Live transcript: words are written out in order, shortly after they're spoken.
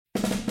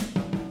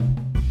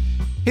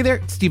Hey there,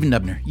 it's Stephen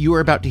Dubner. You are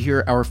about to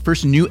hear our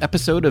first new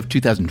episode of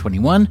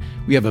 2021.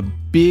 We have a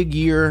big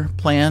year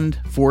planned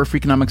for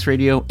Freakonomics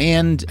Radio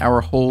and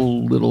our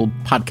whole little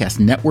podcast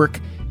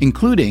network,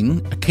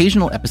 including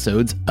occasional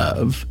episodes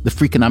of the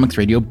Freakonomics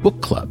Radio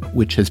Book Club,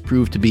 which has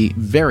proved to be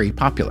very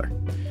popular.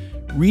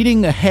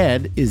 Reading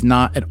ahead is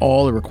not at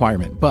all a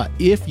requirement, but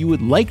if you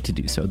would like to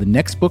do so, the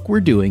next book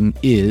we're doing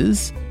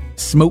is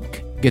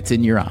Smoke Gets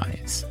in Your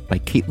Eyes by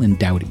Caitlin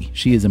Doughty.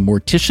 She is a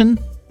mortician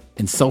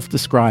and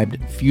self-described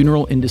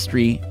funeral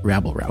industry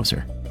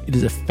rabble-rouser. It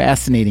is a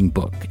fascinating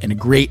book and a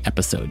great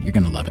episode. You're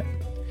going to love it.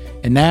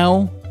 And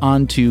now,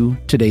 on to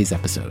today's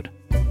episode.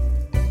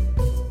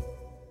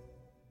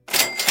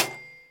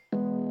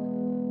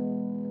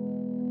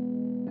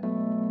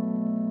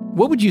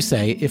 What would you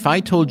say if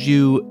I told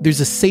you there's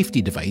a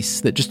safety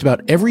device that just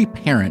about every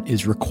parent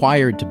is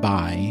required to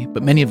buy,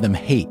 but many of them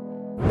hate?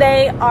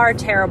 They are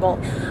terrible.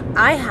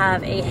 I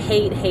have a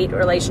hate-hate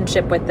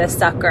relationship with this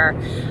sucker.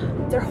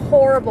 They're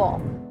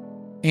horrible.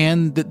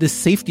 And that this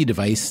safety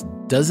device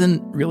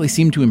doesn't really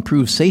seem to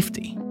improve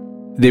safety.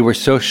 They were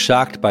so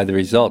shocked by the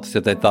results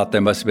that they thought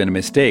there must have been a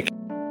mistake.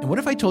 And what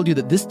if I told you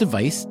that this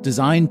device,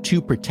 designed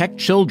to protect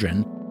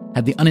children,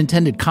 had the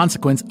unintended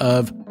consequence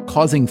of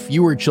causing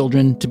fewer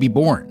children to be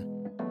born?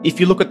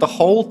 If you look at the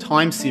whole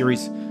time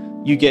series,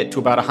 you get to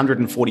about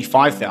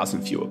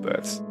 145,000 fewer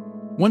births.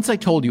 Once I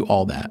told you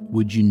all that,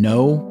 would you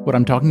know what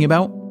I'm talking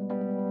about?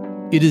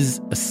 It is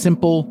a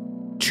simple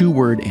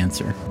two-word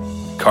answer.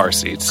 Car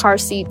seats. Car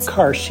seats.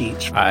 Car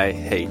seats. I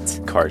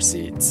hate car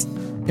seats.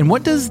 And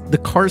what does the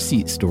car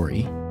seat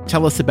story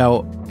tell us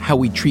about how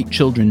we treat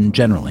children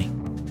generally?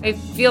 I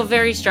feel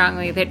very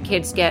strongly that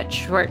kids get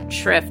short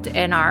shrift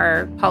in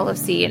our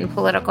policy and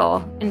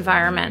political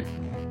environment.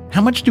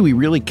 How much do we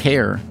really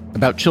care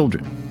about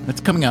children?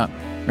 That's coming up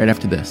right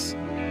after this.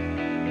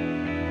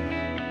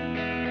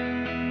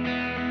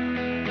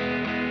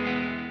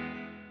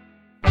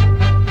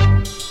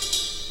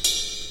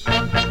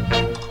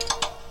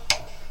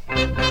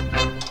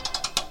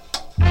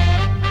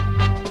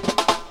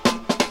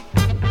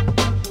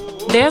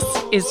 This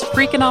is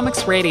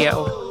Freakonomics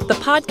Radio, the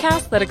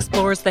podcast that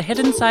explores the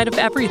hidden side of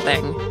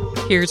everything.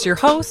 Here's your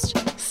host,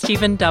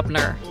 Stephen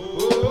Dubner.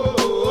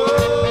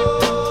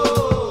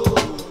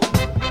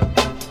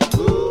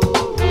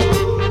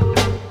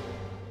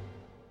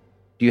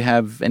 Do you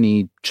have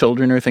any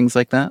children or things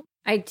like that?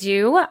 I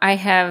do. I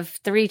have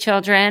 3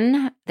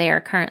 children. They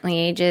are currently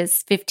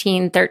ages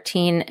 15,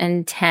 13,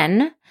 and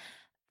 10.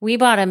 We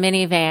bought a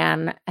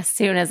minivan as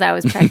soon as I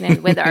was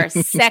pregnant with our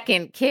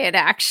second kid,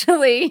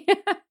 actually.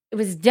 It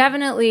was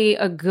definitely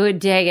a good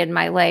day in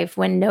my life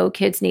when no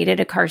kids needed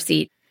a car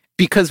seat.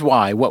 Because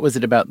why? What was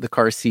it about the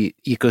car seat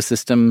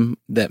ecosystem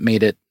that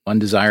made it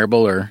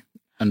undesirable or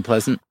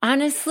unpleasant?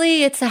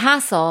 Honestly, it's a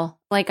hassle.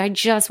 Like, I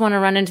just want to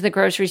run into the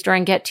grocery store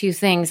and get 2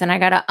 things, and I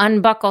got to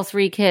unbuckle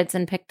 3 kids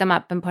and pick them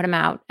up and put them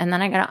out, and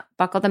then I got to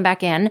buckle them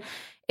back in.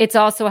 It's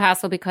also a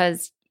hassle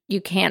because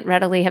you can't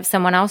readily have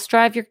someone else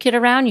drive your kid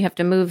around. You have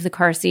to move the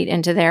car seat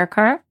into their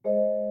car.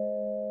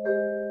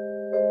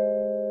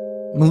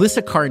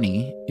 Melissa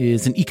Carney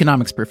is an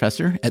economics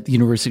professor at the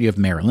University of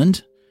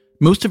Maryland.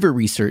 Most of her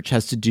research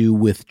has to do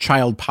with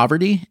child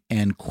poverty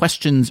and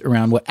questions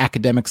around what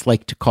academics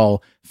like to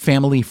call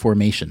family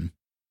formation.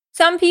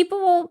 Some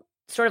people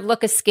sort of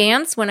look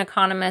askance when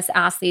economists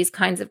ask these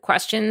kinds of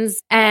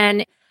questions,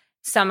 and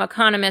some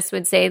economists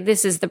would say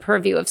this is the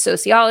purview of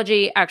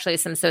sociology. Actually,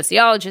 some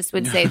sociologists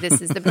would say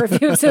this is the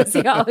purview of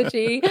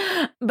sociology.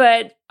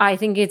 But I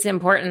think it's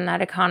important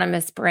that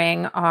economists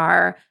bring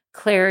our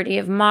clarity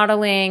of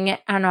modeling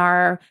and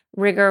our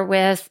rigor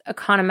with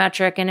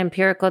econometric and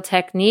empirical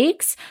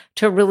techniques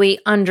to really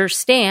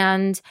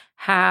understand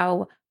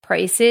how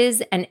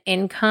prices and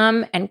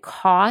income and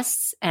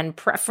costs and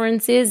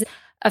preferences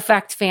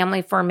affect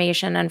family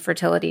formation and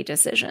fertility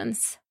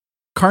decisions.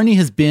 Carney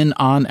has been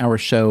on our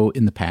show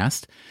in the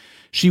past.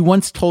 She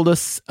once told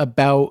us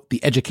about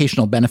the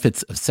educational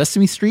benefits of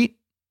Sesame Street.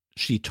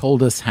 She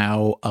told us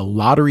how a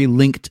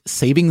lottery-linked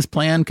savings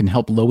plan can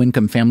help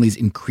low-income families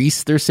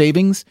increase their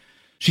savings.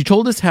 She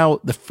told us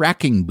how the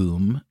fracking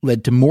boom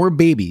led to more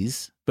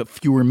babies but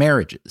fewer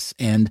marriages,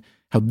 and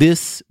how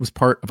this was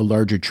part of a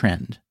larger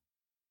trend.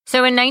 So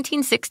in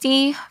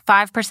 1960,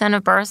 5%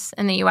 of births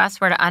in the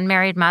U.S. were to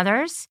unmarried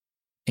mothers.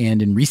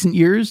 And in recent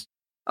years,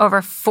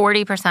 over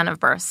 40% of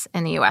births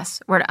in the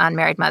U.S. were to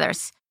unmarried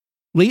mothers.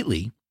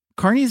 Lately,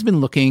 Carney has been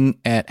looking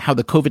at how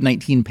the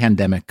COVID-19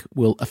 pandemic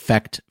will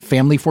affect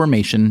family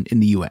formation in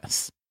the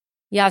U.S.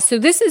 Yeah, so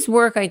this is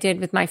work I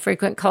did with my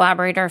frequent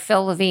collaborator,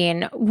 Phil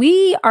Levine.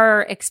 We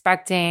are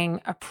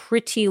expecting a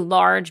pretty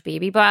large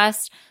baby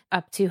bust,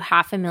 up to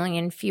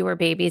 500,000 fewer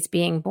babies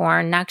being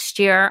born next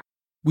year.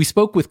 We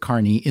spoke with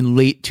Carney in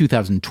late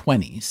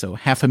 2020, so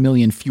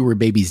 500,000 fewer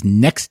babies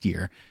next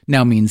year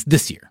now means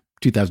this year,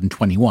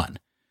 2021.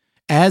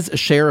 As a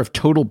share of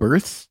total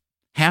births,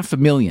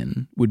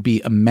 500,000 would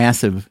be a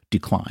massive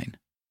decline.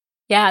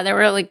 Yeah, there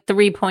were like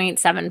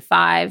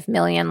 3.75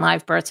 million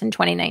live births in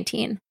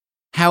 2019.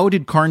 How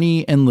did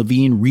Carney and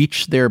Levine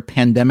reach their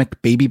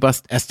pandemic baby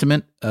bust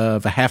estimate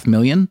of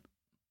 500,000?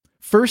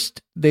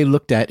 First, they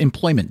looked at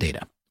employment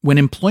data. When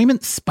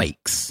employment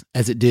spikes,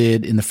 as it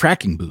did in the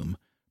fracking boom,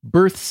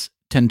 births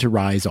tend to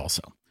rise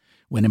also.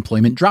 When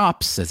employment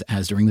drops,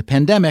 as during the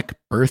pandemic,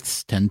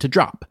 births tend to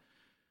drop.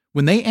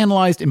 When they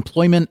analyzed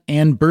employment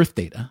and birth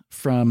data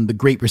from the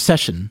Great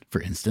Recession,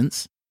 for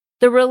instance,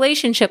 the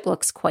relationship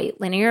looks quite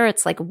linear.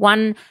 It's like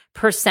 1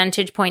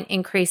 percentage point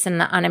increase in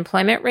the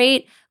unemployment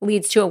rate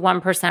leads to a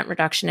 1%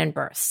 reduction in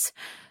births.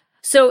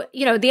 So,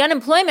 the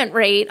unemployment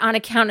rate on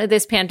account of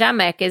this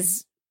pandemic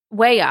is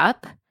way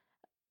up.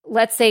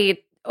 Let's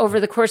say over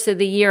the course of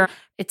the year,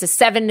 it's a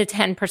 7 to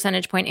 10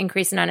 percentage point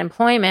increase in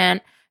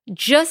unemployment.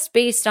 Just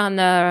based on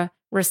the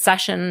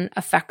recession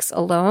effects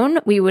alone,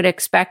 we would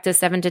expect a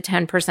 7 to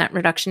 10%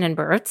 reduction in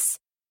births.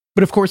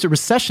 But of course, a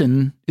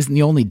recession isn't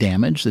the only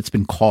damage that's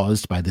been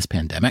caused by this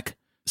pandemic.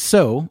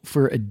 So,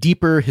 for a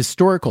deeper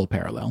historical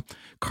parallel,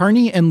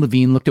 Carney and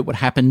Levine looked at what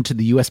happened to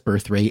the U.S.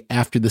 birth rate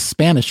after the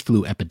Spanish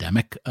flu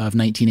epidemic of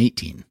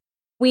 1918.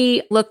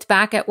 We looked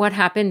back at what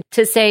happened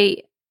to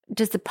say,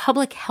 does the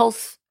public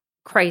health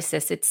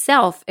crisis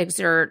itself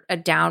exert a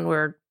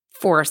downward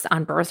force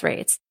on birth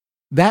rates?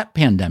 That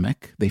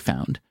pandemic, they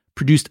found,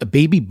 produced a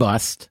baby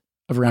bust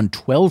of around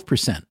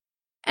 12%.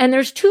 And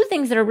there's two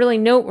things that are really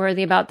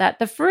noteworthy about that.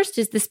 The first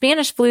is the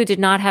Spanish flu did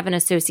not have an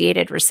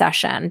associated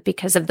recession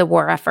because of the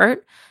war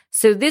effort.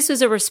 So this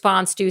was a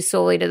response due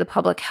solely to the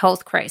public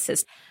health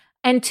crisis.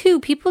 And two,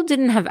 people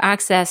didn't have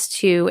access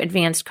to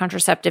advanced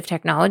contraceptive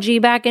technology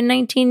back in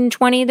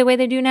 1920 the way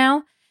they do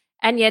now.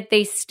 And yet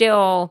they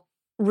still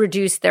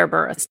reduced their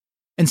births.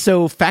 And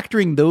so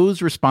factoring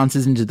those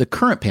responses into the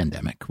current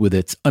pandemic with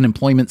its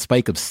unemployment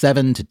spike of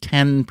 7 to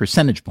 10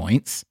 percentage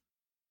points.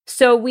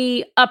 So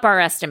we up our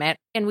estimate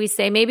and we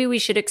say maybe we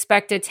should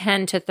expect a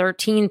 10 to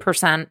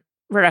 13%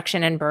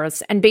 reduction in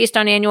births. And based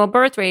on annual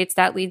birth rates,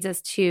 that leads us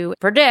to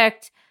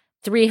predict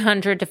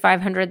 300 to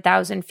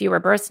 500,000 fewer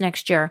births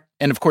next year.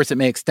 And of course, it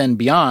may extend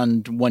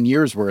beyond 1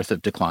 year's worth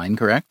of decline,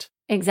 correct?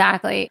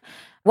 Exactly.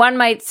 One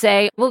might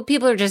say, well,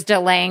 people are just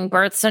delaying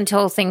births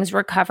until things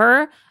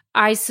recover.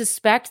 I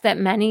suspect that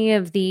many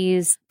of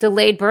these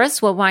delayed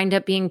births will wind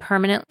up being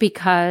permanent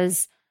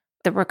because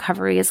the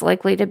recovery is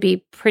likely to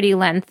be pretty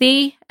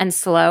lengthy and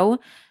slow.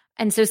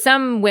 And so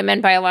some women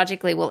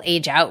biologically will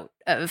age out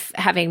of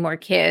having more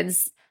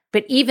kids.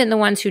 But even the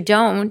ones who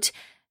don't,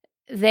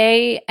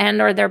 they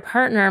and or their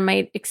partner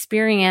might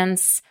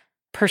experience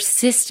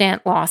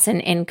persistent loss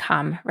in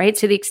income, right?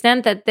 To the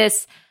extent that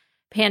this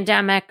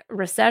pandemic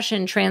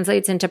recession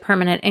translates into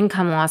permanent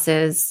income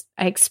losses,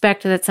 I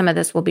expect that some of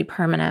this will be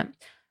permanent.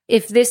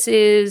 If this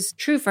is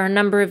true for a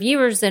number of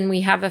years, then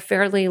we have a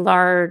fairly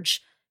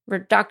large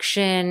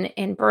reduction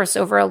in births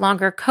over a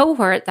longer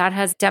cohort that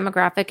has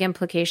demographic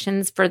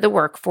implications for the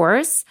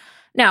workforce.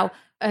 Now,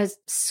 a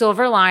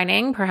silver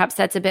lining, perhaps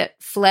that's a bit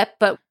flip,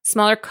 but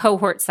smaller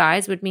cohort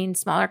size would mean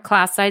smaller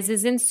class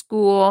sizes in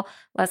school,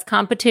 less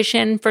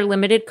competition for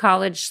limited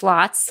college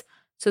slots.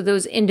 So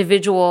those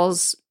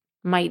individuals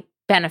might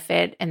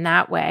benefit in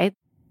that way.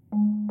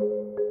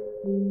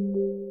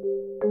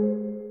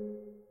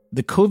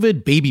 The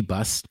COVID baby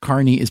bust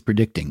Carney is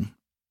predicting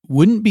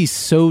wouldn't be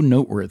so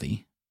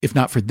noteworthy if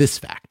not for this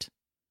fact.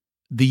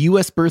 The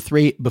U.S. birth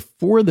rate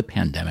before the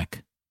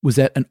pandemic was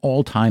at an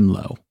all-time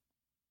low.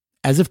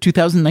 As of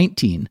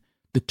 2019,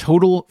 the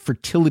total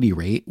fertility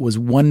rate was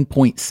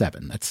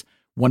 1.7. That's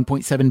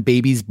 1.7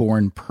 babies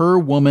born per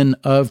woman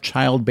of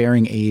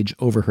childbearing age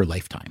over her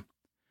lifetime.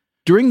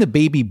 During the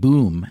baby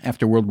boom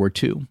after World War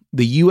II,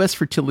 the U.S.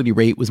 fertility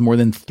rate was more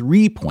than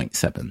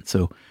 3.7,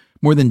 so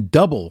more than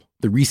double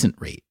the recent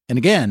rate. And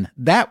again,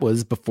 that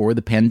was before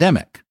the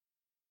pandemic.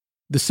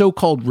 The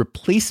so-called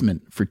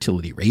replacement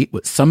fertility rate,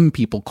 what some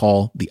people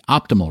call the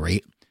optimal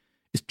rate,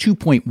 is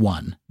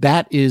 2.1.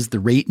 That is the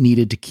rate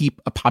needed to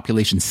keep a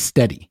population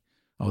steady,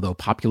 although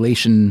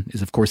population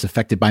is, of course,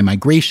 affected by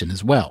migration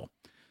as well.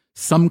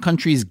 Some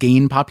countries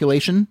gain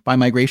population by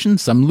migration,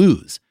 some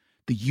lose.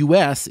 The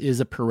U.S.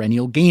 is a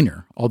perennial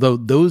gainer, although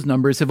those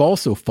numbers have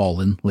also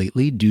fallen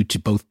lately due to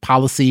both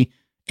policy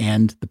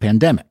and the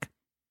pandemic.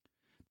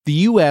 The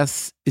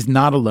U.S. is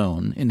not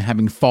alone in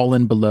having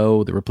fallen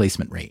below the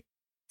replacement rate.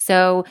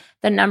 So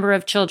the number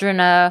of children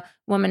a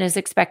woman is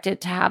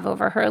expected to have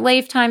over her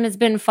lifetime has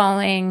been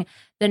falling.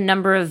 The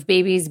number of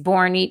babies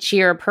born each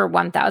year per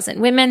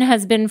 1,000 women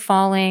has been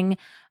falling.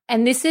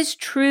 And this is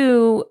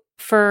true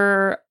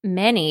for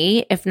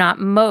many, if not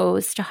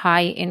most,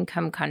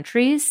 high-income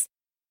countries.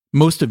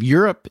 Most of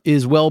Europe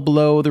is well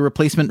below the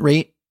replacement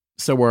rate.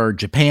 So are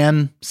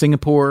Japan,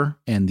 Singapore,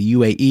 and the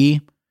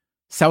UAE.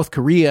 South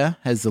Korea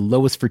has the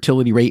lowest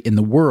fertility rate in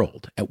the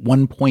world at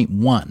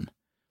 1.1.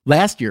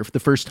 Last year, for the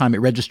first time,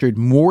 it registered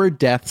more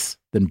deaths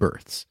than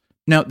births.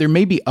 Now, there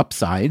may be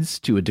upsides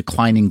to a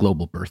declining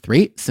global birth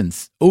rate,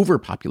 since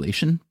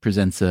overpopulation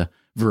presents a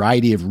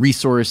variety of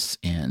resource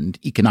and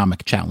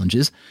economic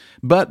challenges,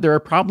 but there are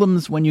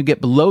problems when you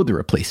get below the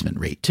replacement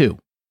rate, too.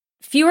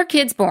 Fewer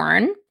kids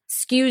born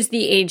skews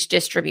the age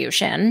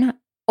distribution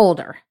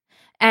older.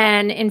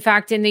 And in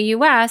fact, in the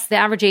US, the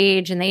average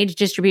age and the age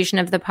distribution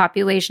of the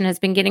population has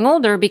been getting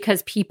older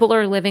because people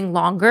are living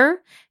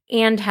longer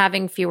and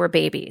having fewer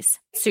babies.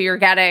 So you're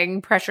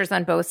getting pressures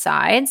on both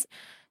sides.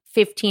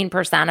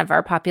 15% of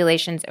our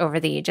population's over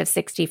the age of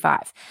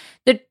 65.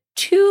 The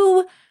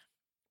two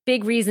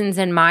big reasons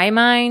in my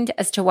mind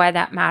as to why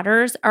that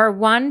matters are,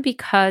 one,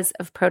 because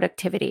of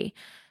productivity.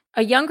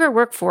 A younger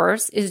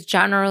workforce is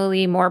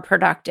generally more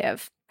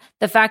productive.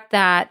 The fact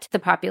that the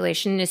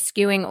population is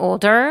skewing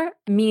older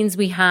means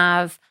we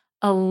have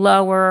a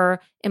lower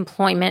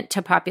employment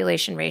to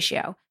population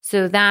ratio.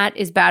 So that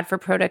is bad for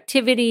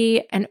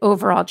productivity and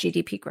overall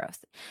GDP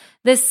growth.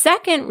 The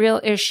second real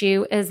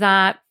issue is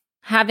that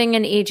having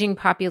an aging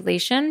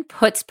population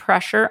puts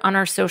pressure on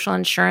our social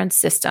insurance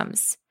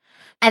systems.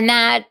 And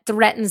that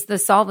threatens the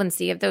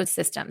solvency of those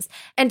systems.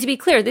 And to be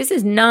clear, this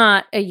is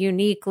not a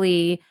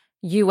uniquely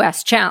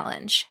U.S.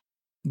 challenge.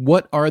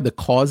 What are the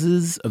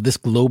causes of this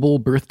global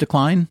birth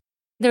decline?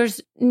 There's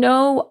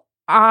no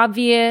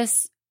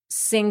obvious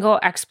single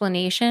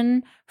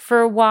explanation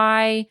for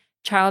why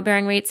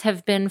childbearing rates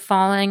have been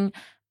falling.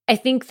 I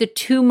think the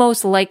two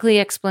most likely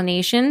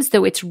explanations,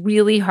 though it's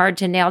really hard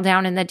to nail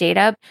down in the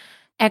data,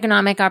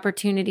 economic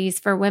opportunities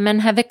for women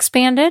have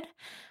expanded.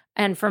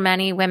 And for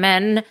many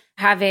women,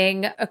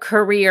 having a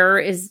career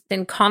is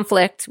in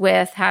conflict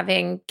with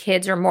having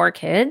kids or more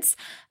kids.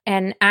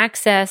 And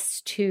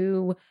access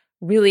to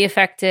really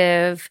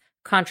effective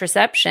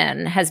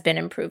contraception has been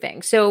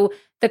improving. So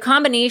the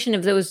combination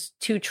of those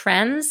two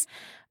trends,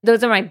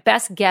 those are my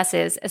best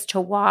guesses as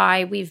to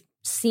why we've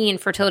seen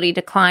fertility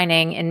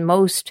declining in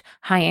most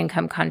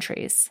high-income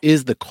countries.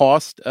 Is the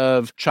cost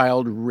of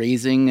child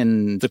raising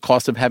and the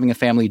cost of having a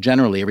family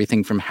generally,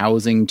 everything from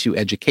housing to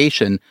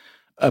education,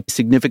 a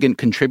significant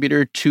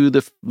contributor to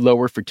the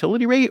lower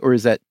fertility rate, or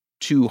is that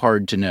too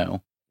hard to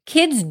know?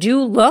 Kids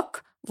do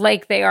look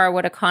like they are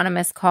what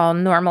economists call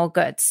normal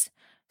goods.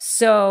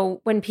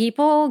 So when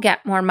people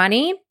get more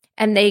money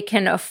and they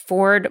can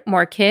afford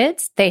more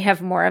kids, they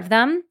have more of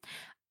them.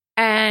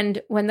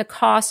 And when the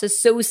cost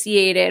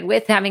associated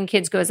with having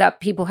kids goes up,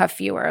 people have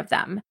fewer of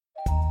them.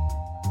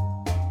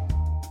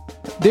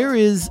 There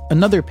is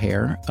another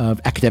pair of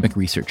academic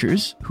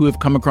researchers who have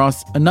come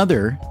across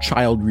another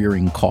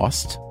child-rearing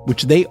cost,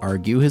 which they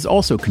argue has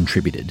also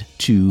contributed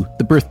to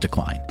the birth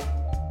decline.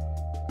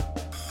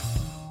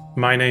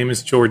 My name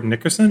is Jordan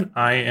Nickerson.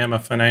 I am a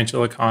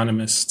financial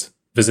economist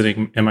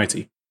visiting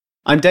MIT.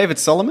 I'm David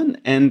Solomon,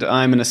 and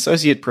I'm an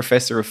associate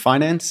professor of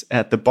finance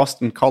at the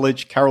Boston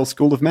College Carroll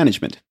School of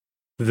Management.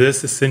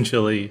 This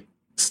essentially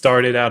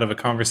started out of a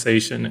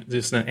conversation,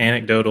 just an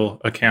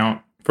anecdotal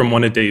account from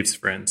one of Dave's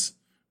friends.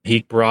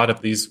 He brought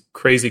up these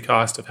crazy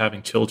costs of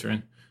having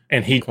children,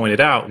 and he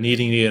pointed out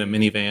needing to get a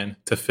minivan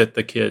to fit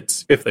the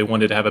kids if they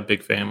wanted to have a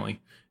big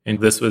family. And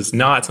this was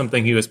not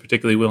something he was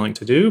particularly willing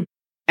to do.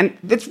 And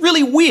that's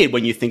really weird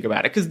when you think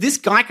about it, because this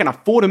guy can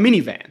afford a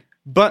minivan.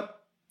 But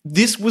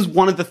this was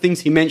one of the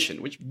things he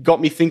mentioned, which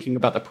got me thinking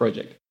about the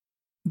project.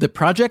 The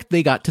project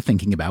they got to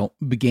thinking about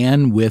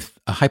began with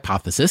a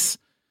hypothesis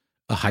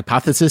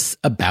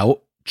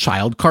about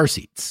child car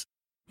seats.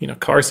 You know,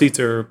 car seats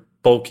are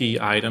bulky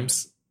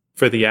items.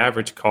 For the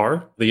average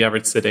car, the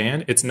average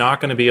sedan, it's not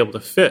going to be able to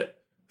fit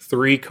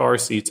 3 car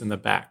seats in the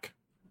back.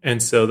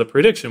 And so the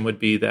prediction would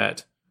be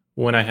that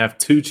when I have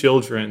 2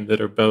 children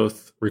that are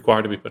both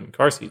required to be put in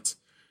car seats,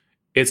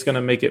 it's going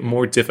to make it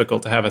more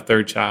difficult to have a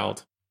third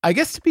child. I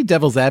guess to be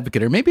devil's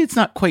advocate, or maybe it's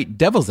not quite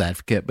devil's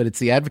advocate, but it's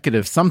the advocate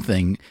of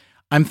something,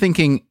 I'm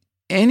thinking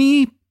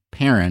any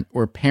parent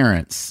or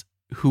parents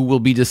who will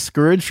be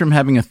discouraged from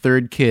having a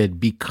third kid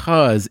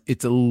because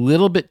it's a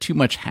little bit too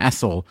much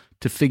hassle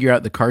to figure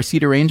out the car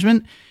seat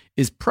arrangement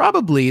is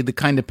probably the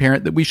kind of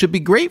parent that we should be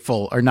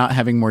grateful are not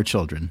having more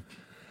children.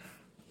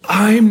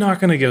 I'm not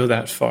going to go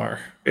that far.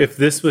 If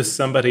this was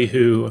somebody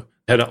who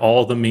had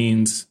all the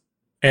means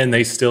and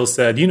they still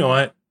said, you know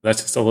what,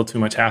 that's just a little too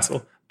much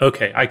hassle.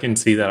 Okay, I can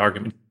see that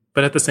argument.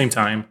 But at the same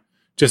time,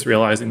 just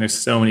realizing there's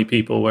so many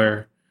people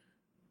where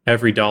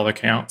every dollar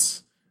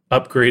counts.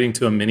 Upgrading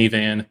to a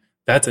minivan,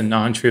 that's a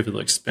non-trivial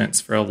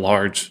expense for a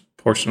large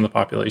portion of the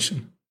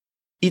population.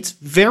 It's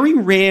very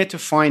rare to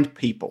find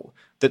people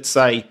that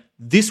say,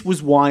 this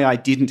was why I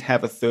didn't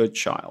have a third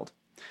child.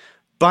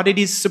 But it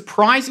is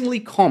surprisingly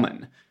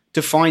common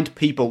to find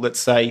people that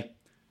say,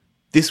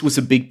 this was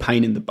a big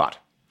pain in the butt.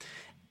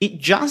 It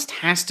just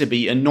has to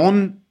be a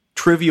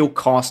non-trivial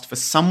cost for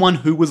someone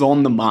who was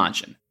on the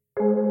margin.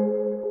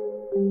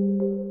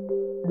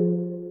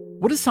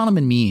 What does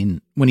Solomon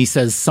mean when he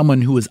says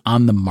someone who was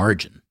on the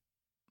margin?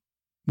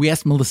 We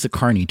asked Melissa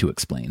Carney to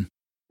explain.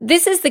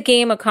 This is the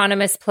game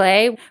economists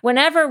play.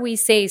 Whenever we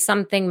say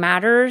something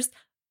matters,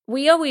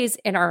 we always,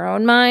 in our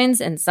own minds,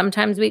 and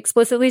sometimes we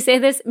explicitly say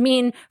this,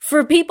 mean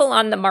for people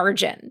on the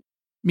margin.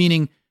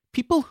 Meaning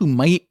people who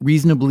might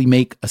reasonably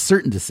make a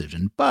certain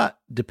decision, but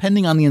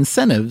depending on the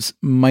incentives,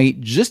 might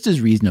just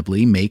as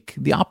reasonably make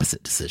the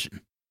opposite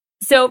decision.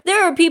 So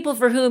there are people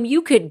for whom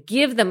you could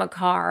give them a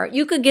car,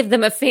 you could give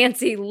them a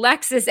fancy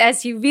Lexus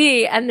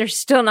SUV, and they're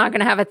still not going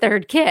to have a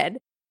third kid.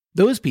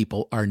 Those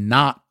people are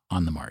not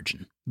on the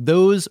margin.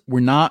 Those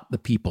were not the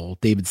people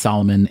David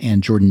Solomon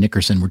and Jordan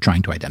Nickerson were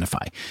trying to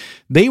identify.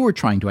 They were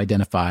trying to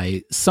identify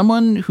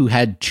someone who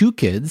had 2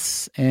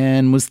 kids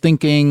and was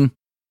thinking,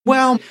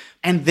 well,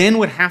 and then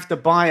would have to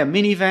buy a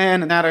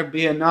minivan, and that would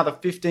be another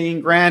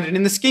 15 grand. And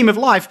in the scheme of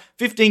life,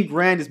 15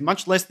 grand is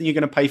much less than you're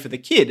going to pay for the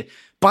kid.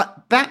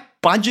 But that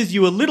budges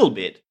you a little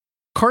bit.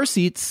 Car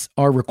seats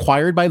are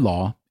required by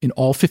law in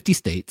all 50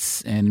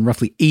 states and in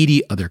roughly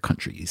 80 other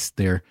countries.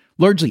 They're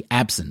largely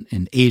absent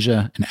in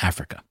Asia and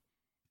Africa.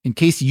 In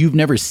case you've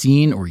never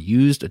seen or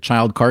used a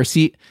child car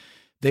seat,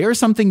 they are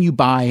something you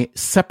buy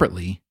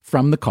separately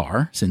from the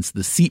car, since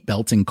the seat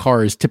belts in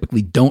cars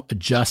typically don't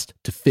adjust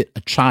to fit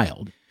a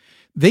child.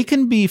 They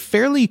can be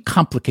fairly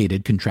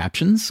complicated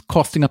contraptions,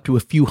 costing up to a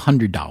few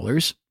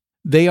 $100s.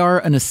 They are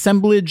an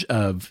assemblage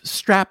of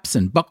straps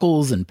and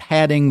buckles and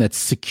padding that's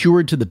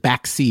secured to the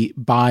back seat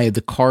by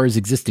the car's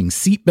existing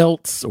seat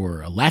belts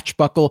or a latch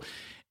buckle,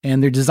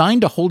 and they're designed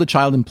to hold a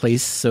child in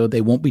place so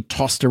they won't be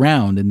tossed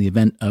around in the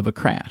event of a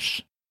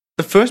crash.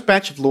 The first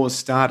batch of laws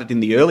started in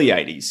the early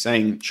 80s,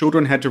 saying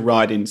children had to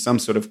ride in some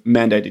sort of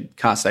mandated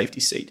car safety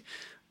seat.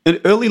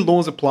 The early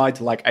laws applied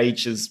to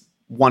ages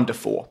 1 to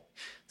 4.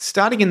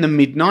 Starting in the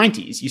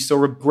mid-90s, you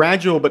saw a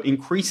gradual but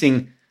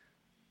increasing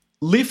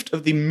lift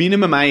of the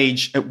minimum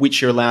age at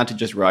which you're allowed to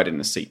just ride in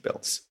the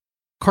seatbelts.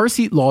 Car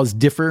seat laws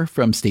differ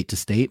from state to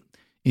state.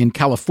 In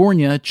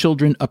California,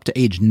 children up to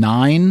age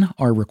 9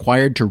 are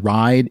required to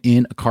ride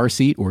in a car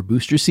seat or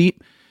booster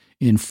seat.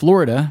 In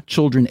Florida,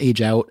 children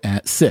age out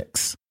at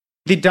 6.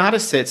 The data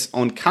sets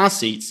on car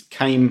seats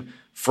came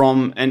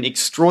from an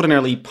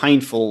extraordinarily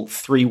painful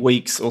 3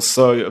 weeks or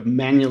so of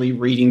manually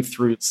reading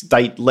through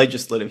state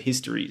legislative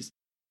histories.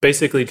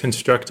 Basically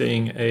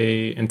constructing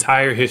an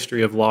entire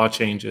history of law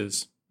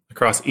changes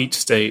across each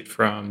state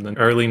from the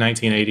early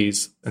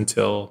 1980s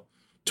until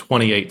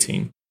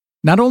 2018.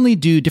 Not only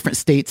do different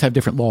states have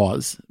different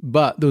laws,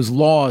 but those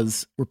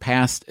laws were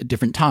passed at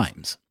different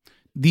times.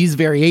 These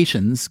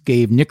variations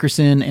gave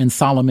Nickerson and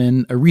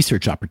Solomon a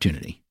research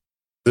opportunity.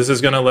 This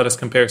is going to let us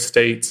compare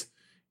states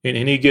in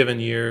any given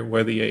year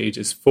where the age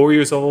is 4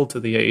 years old to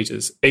the age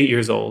is 8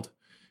 years old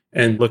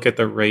and look at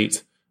the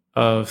rate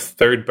of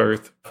third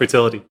birth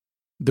fertility.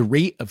 The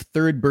rate of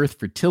third birth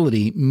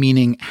fertility,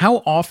 meaning how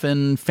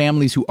often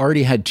families who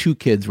already had 2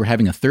 kids were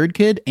having a third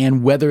kid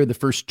and whether the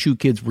first 2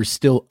 kids were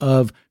still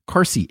of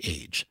car seat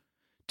age.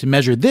 To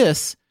measure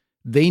this,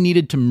 they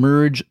needed to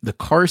merge the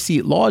car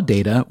seat law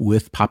data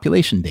with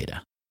population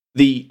data.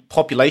 The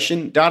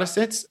population data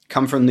sets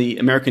come from the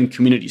American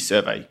Community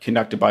Survey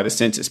conducted by the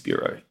Census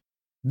Bureau.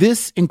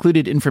 This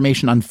included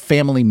information on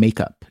family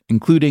makeup,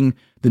 including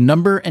the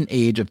number and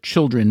age of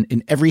children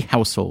in every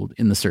household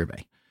in the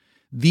survey.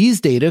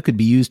 These data could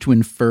be used to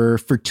infer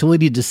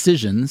fertility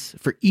decisions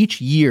for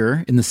each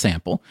year in the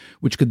sample,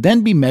 which could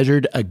then be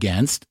measured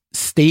against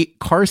state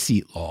car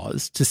seat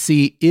laws to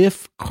see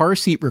if car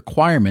seat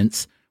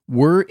requirements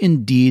were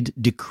indeed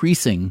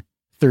decreasing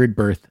third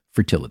birth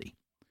fertility.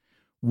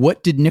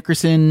 What did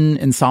Nickerson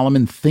and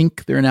Solomon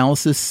think their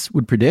analysis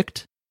would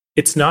predict?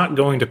 It's not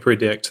going to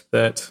predict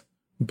that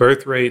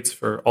birth rates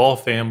for all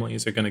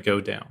families are going to go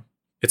down.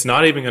 It's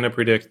not even going to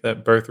predict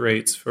that birth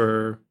rates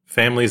for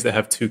families that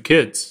have 2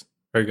 kids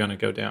are going to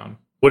go down.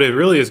 What it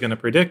really is going to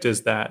predict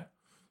is that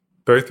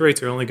birth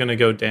rates are only going to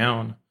go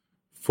down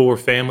for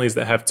families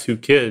that have 2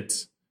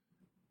 kids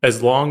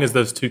as long as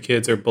those 2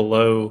 kids are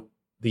below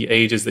the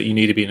ages that you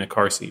need to be in a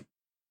car seat.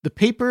 The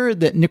paper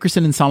that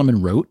Nickerson and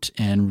Solomon wrote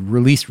and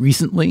released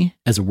recently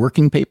as a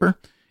working paper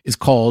is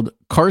called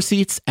Car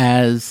Seats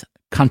as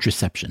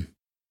Contraception.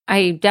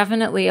 I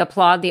definitely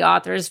applaud the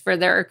authors for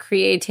their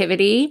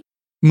creativity.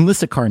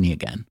 Melissa Carney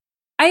again.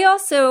 I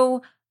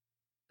also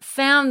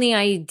found the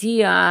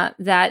idea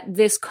that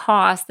this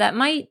cost that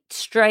might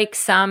strike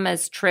some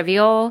as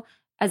trivial,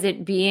 as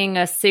it being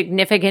a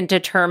significant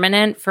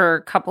determinant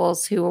for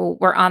couples who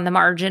were on the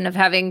margin of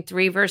having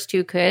 3 versus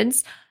 2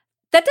 kids,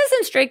 that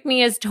doesn't strike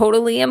me as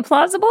totally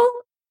implausible.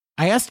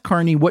 I asked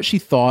Carney what she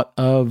thought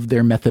of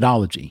their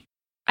methodology.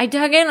 I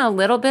dug in a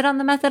little bit on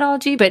the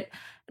methodology, but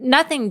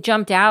nothing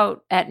jumped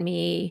out at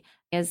me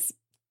as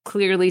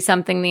clearly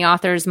something the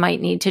authors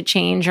might need to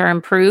change or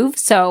improve.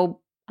 So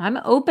I'm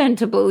open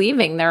to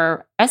believing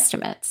their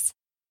estimates.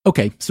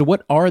 Okay, so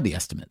what are the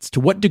estimates? To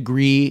what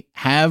degree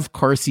have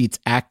car seats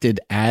acted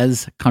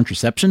as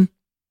contraception?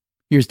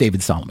 Here's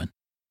David Solomon.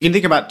 You can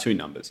think about 2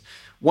 numbers.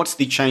 What's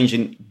the change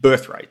in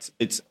birth rates?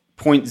 It's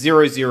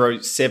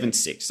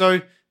 0.0076,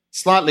 so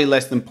slightly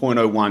less than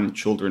 0.01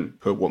 children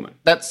per woman.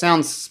 That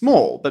sounds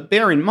small, but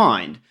bear in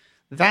mind,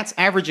 that's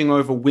averaging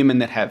over women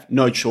that have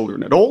no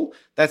children at all.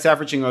 That's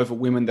averaging over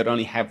women that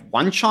only have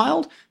 1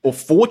 child or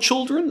 4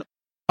 children.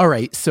 All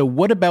right, so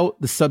what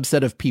about the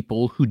subset of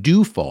people who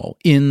do fall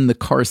in the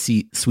car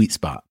seat sweet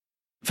spot?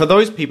 For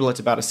those people, it's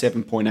about a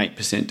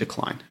 7.8%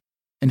 decline.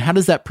 And how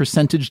does that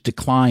percentage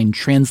decline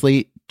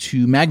translate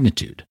to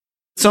magnitude?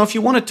 So if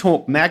you want to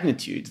talk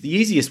magnitudes, the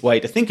easiest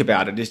way to think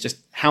about it is just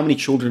how many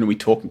children are we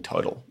talking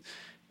total?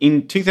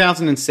 In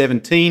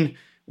 2017,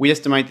 we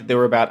estimate that there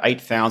were about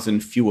 8,000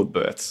 fewer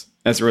births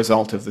as a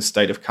result of the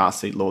state of car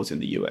seat laws in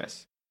the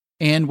US.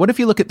 And what if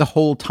you look at the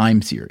whole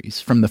time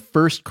series from the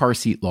first car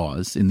seat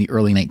laws in the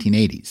early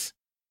 1980s?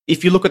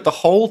 If you look at the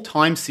whole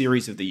time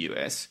series of the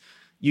US,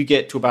 you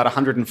get to about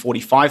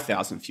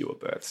 145,000 fewer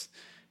births.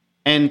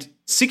 And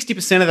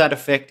 60% of that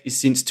effect is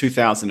since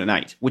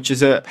 2008, which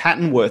is a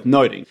pattern worth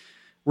noting.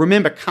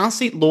 Remember, car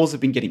seat laws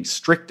have been getting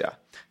stricter.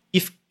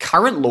 If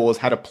current laws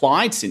had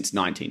applied since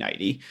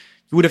 1980,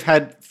 you would have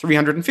had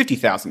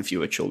 350,000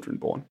 fewer children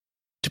born.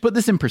 To put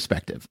this in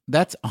perspective,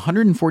 that's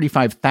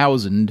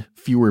 145,000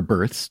 fewer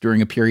births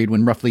during a period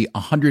when roughly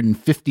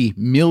 150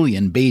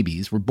 million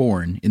babies were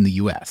born in the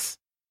US.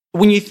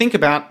 When you think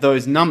about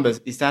those numbers,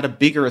 is that a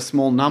big or a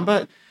small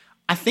number?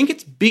 I think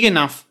it's big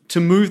enough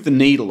to move the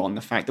needle on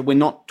the fact that we're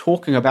not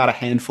talking about a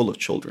handful of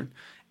children.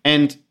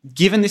 And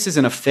given this is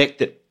an effect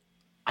that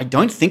I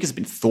don't think has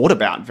been thought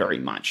about very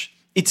much,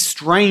 it's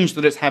strange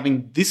that it's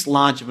having this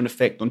large of an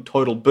effect on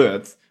total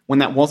births when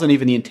that wasn't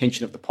even the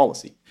intention of the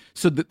policy.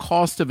 So the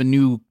cost of a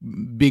new,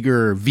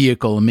 bigger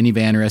vehicle, a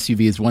minivan or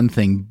SUV is one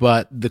thing,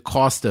 but the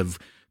cost of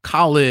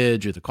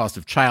college or the cost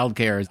of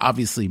childcare is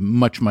obviously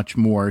much, much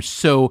more.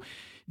 So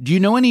do you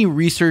know any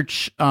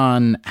research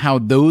on how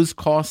those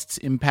costs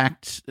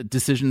impact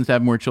decisions to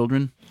have more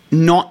children?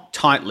 Not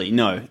tightly,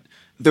 no.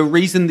 The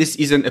reason this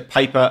isn't a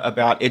paper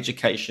about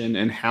education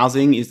and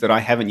housing is that I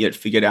haven't yet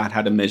figured out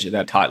how to measure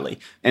that tightly.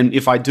 And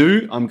if I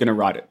do, I'm going to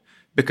write it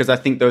because I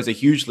think those are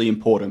hugely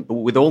important. But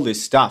with all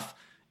this stuff,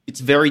 it's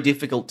very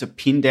difficult to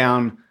pin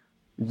down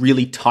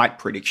really tight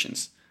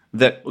predictions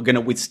that are going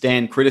to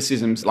withstand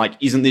criticisms like,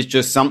 isn't this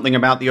just something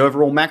about the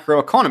overall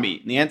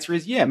macroeconomy? And the answer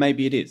is, yeah,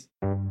 maybe it is.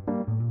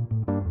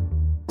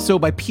 So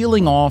by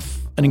peeling off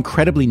an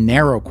incredibly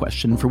narrow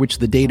question for which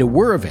the data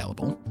were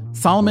available,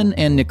 Solomon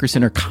and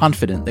Nickerson are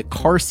confident that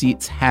car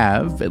seats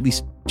have, at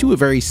least to a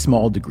very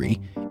small degree,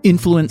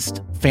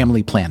 influenced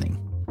family planning.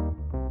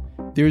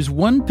 There's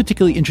one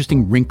particularly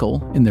interesting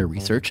wrinkle in their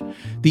research.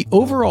 The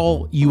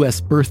overall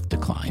U.S. birth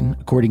decline,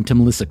 according to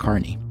Melissa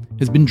Carney,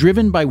 has been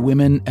driven by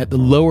women at the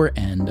lower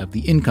end of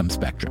the income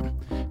spectrum.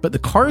 But the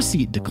car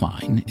seat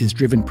decline is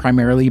driven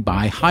primarily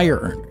by higher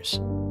earners.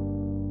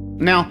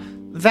 Now,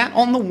 that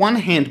on the one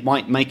hand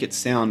might make it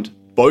sound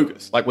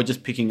bogus, like we're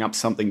just picking up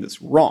something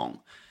that's wrong.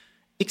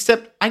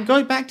 Except I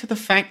go back to the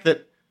fact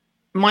that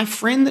my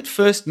friend that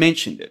first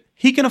mentioned it,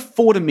 he can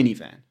afford a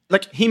minivan.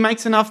 Like, he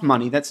makes enough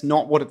money, that's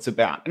not what it's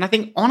about. And I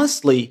think,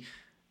 honestly,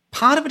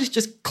 part of it is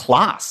just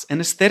class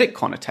and aesthetic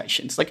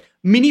connotations. Like,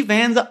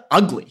 minivans are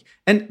ugly.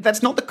 And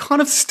that's not the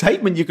kind of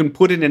statement you can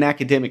put in an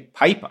academic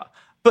paper.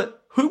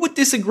 But who would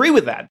disagree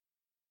with that?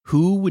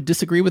 Who would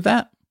disagree with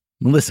that?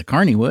 Melissa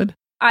Carney would.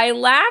 I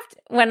laughed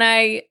when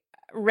I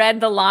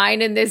read the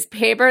line in this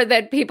paper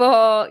that people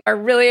are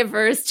really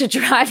averse to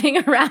driving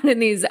around in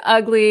these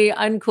ugly,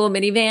 uncool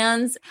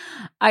minivans.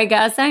 I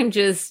guess I'm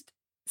just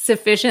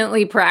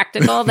sufficiently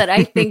practical that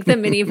I think the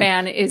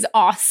minivan is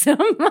awesome.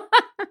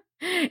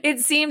 It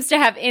seems to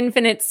have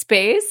infinite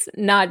space,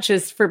 not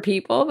just for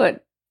people,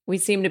 but we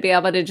seem to be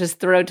able to just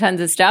throw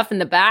tons of stuff in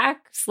the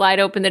back, slide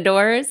open the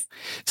doors.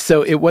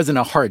 So it wasn't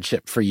a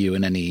hardship for you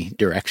in any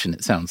direction,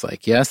 it sounds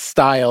like. Yes,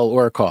 style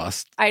or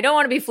cost. I don't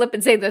want to be flippant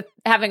and say that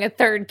having a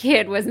third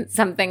kid wasn't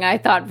something I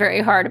thought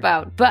very hard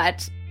about,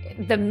 but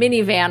the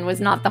minivan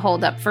was not the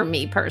holdup for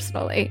me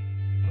personally.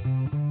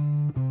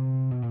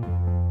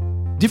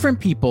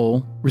 Different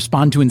people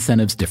respond to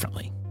incentives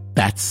differently.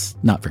 That's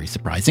not very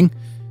surprising.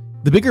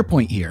 The bigger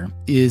point here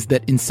is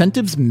that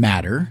incentives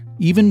matter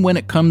even when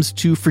it comes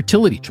to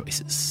fertility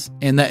choices,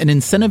 and that an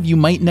incentive you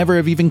might never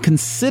have even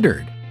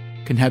considered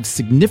can have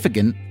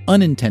significant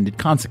unintended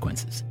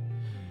consequences.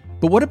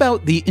 But what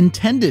about the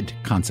intended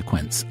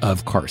consequence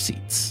of car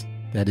seats?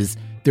 That is,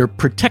 their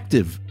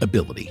protective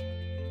ability.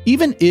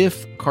 Even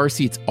if car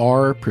seats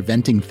are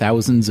preventing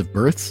thousands of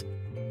births,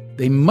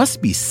 they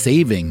must be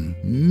saving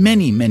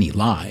many, many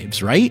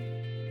lives, right?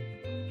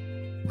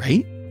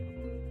 Right?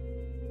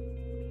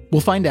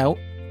 We'll find out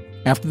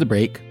after the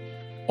break.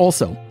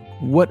 Also,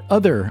 what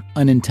other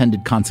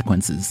unintended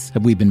consequences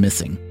have we been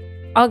missing?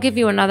 I'll give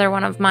you another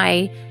one of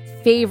my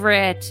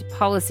favorite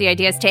policy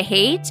ideas to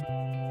hate.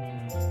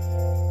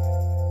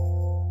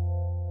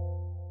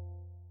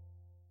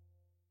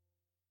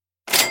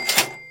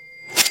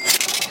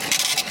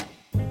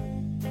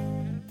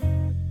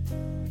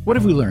 What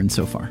have we learned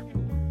so far?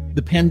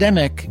 The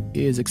pandemic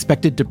is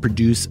expected to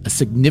produce a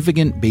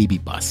significant baby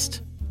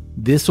bust.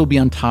 This will be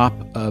on top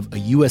of a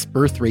U.S.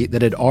 birth rate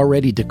that had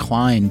already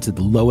declined to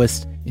the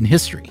lowest in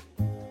history.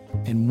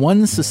 And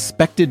one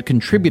suspected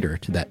contributor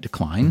to that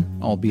decline,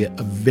 albeit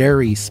a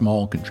very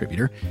small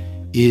contributor,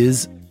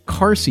 is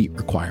car seat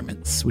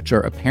requirements, which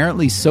are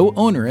apparently so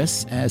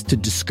onerous as to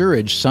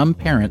discourage some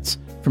parents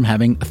from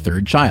having a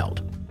third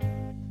child.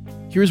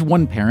 Here's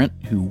one parent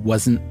who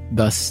wasn't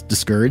thus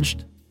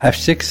discouraged. I have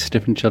 6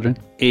 different children,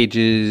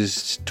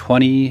 ages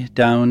 20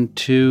 down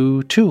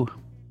to 2.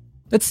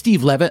 That's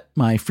Steve Levitt,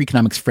 my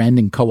Freakonomics friend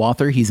and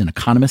co-author. He's an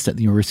economist at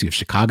the University of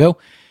Chicago.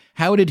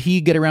 How did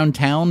he get around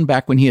town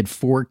back when he had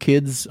 4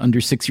 kids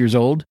under 6 years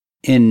old?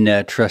 In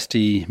a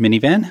trusty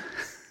minivan,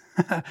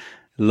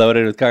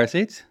 loaded with car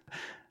seats.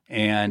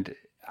 And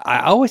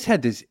I always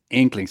had this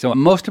inkling. So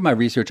most of my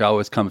research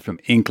always comes from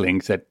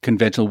inklings that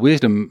conventional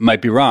wisdom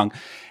might be wrong.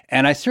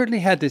 And I certainly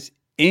had this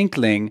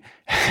inkling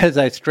as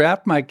I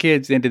strapped my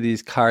kids into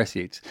these car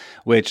seats,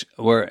 which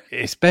were,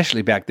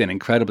 especially back then,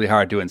 incredibly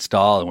hard to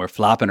install and were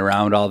flopping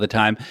around all the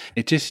time.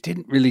 It just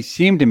didn't really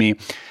seem to me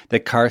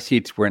that car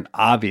seats were an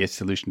obvious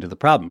solution to the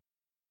problem.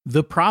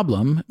 The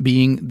problem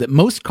being that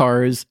most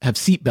cars have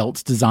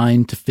seatbelts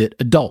designed to fit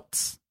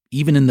adults,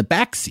 even in the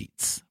back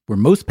seats, where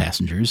most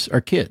passengers are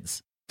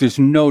kids. There's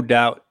no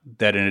doubt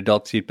that an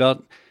adult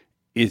seatbelt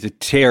is a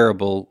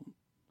terrible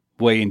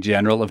way in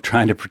general of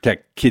trying to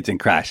protect kids in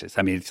crashes.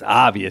 I mean, it's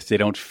obvious they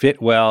don't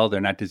fit well. They're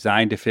not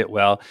designed to fit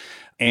well.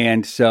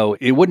 And so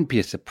it wouldn't be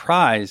a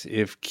surprise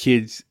if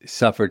kids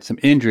suffered some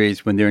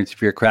injuries when they're in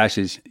severe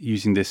crashes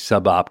using this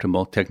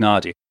suboptimal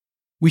technology.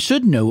 We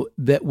should note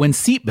that when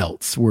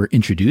seatbelts were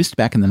introduced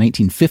back in the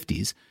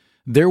 1950s,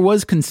 there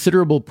was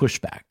considerable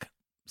pushback.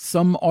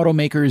 Some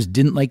automakers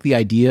didn't like the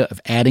idea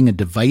of adding a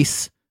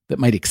device that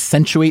might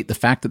accentuate the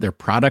fact that their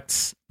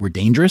products were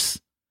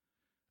dangerous.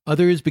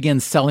 Others began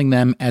selling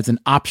them as an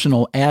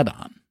optional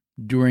add-on.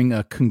 During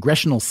a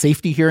congressional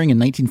safety hearing in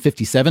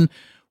 1957,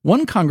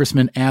 one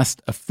congressman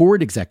asked a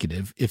Ford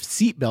executive if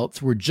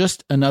seatbelts were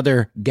just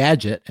another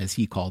gadget, as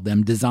he called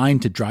them,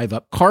 designed to drive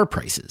up car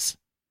prices.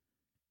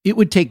 It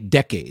would take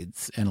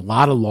decades and a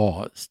lot of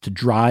laws to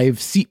drive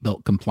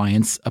seatbelt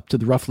compliance up to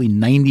the roughly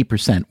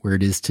 90% where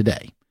it is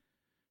today.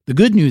 The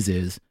good news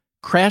is,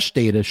 crash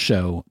data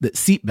show that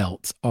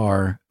seatbelts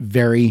are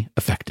very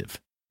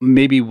effective.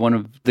 Maybe one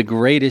of the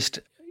greatest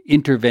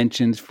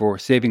interventions for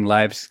saving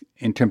lives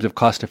in terms of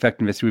cost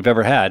effectiveness we've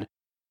ever had.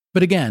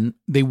 But again,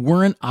 they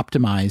weren't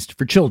optimized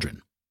for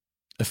children.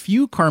 A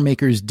few car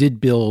makers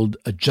did build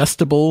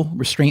adjustable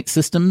restraint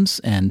systems,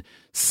 and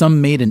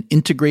some made an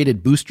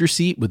integrated booster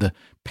seat with a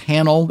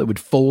panel that would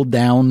fold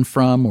down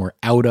from or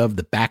out of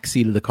the back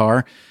seat of the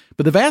car.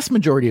 But the vast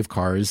majority of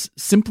cars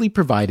simply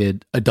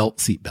provided adult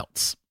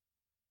seatbelts.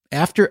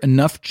 After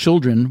enough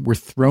children were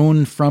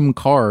thrown from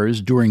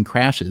cars during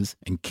crashes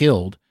and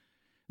killed,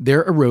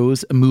 there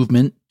arose a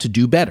movement to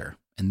do better,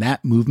 and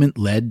that movement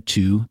led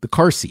to the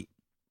car seat.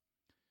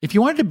 If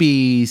you wanted to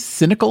be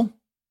cynical,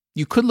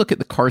 you could look at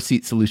the car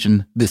seat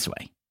solution this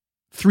way.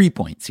 3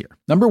 points here.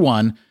 Number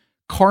one,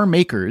 car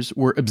makers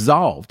were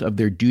absolved of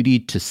their duty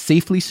to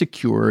safely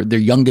secure their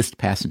youngest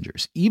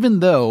passengers, even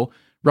though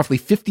roughly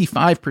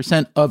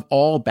 55% of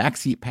all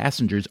backseat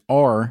passengers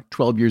are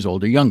 12 years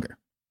old or younger.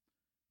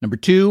 Number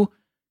two,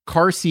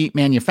 car seat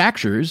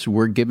manufacturers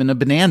were given a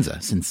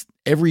bonanza since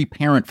every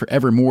parent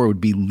forevermore would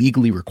be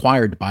legally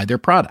required to buy their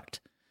product.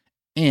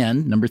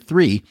 And number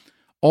three,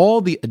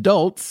 all the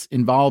adults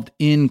involved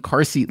in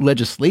car seat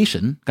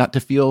legislation got to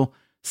feel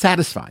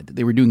satisfied that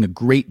they were doing a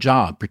great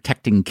job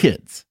protecting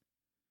kids.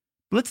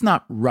 But let's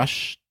not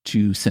rush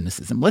to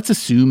cynicism. Let's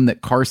assume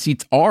that car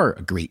seats are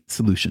a great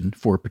solution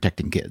for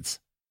protecting kids.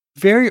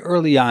 Very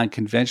early on,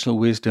 conventional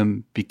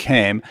wisdom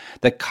became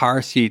that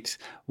car seats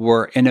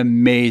were an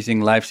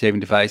amazing life-saving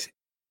device.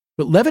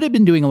 But Levitt had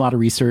been doing a lot of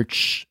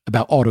research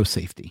about auto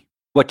safety.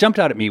 What jumped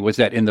out at me was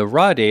that in the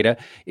raw data,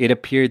 it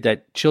appeared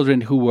that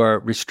children who were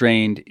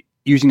restrained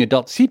using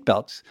adult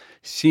seatbelts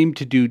seemed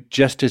to do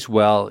just as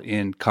well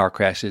in car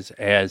crashes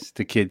as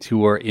the kids who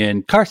were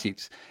in car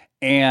seats.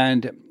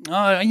 And,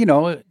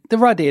 the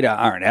raw data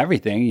aren't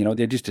everything,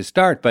 they're just a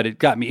start, but it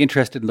got me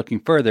interested in looking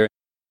further.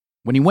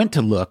 When he went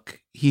to look,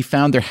 he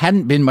found there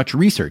hadn't been much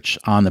research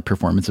on the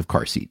performance of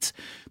car seats.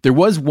 There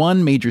was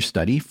one major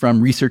study from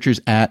researchers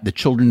at the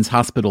Children's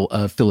Hospital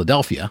of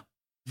Philadelphia.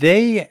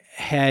 They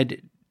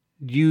had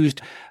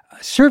used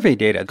survey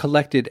data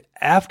collected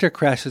after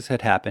crashes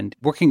had happened,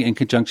 working in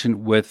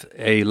conjunction with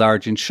a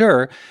large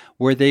insurer,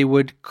 where they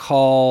would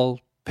call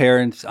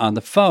parents on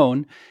the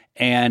phone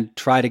and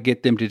try to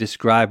get them to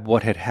describe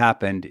what had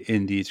happened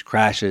in these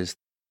crashes.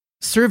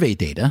 Survey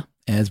data,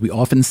 as we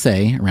often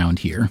say around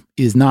here,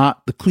 is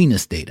not the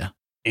cleanest data.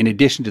 In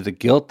addition to the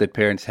guilt that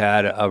parents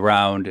had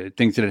around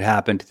things that had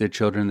happened to their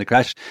children in the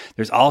crash,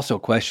 there's also a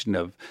question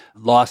of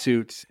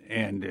lawsuits,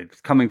 and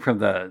it's coming from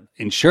the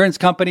insurance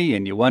company,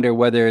 and you wonder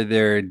whether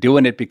they're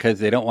doing it because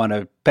they don't want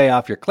to pay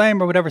off your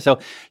claim or whatever. So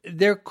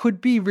there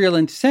could be real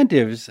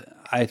incentives,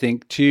 I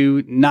think,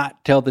 to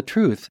not tell the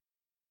truth.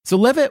 So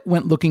Levitt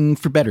went looking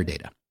for better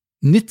data.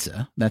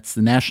 NHTSA, that's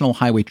the National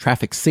Highway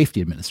Traffic Safety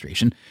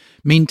Administration,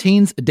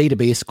 maintains a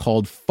database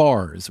called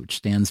FARS, which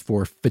stands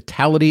for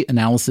Fatality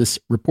Analysis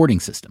Reporting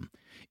System.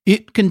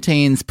 It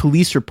contains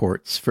police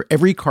reports for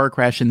every car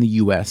crash in the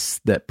U.S.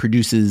 that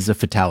produces a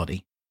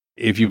fatality.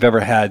 If you've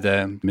ever had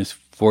the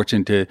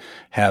misfortune to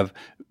have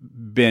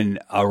been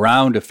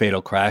around a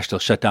fatal crash, they'll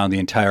shut down the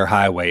entire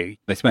highway.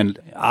 They spend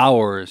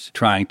hours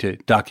trying to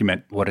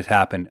document what has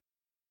happened.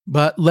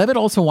 But Levitt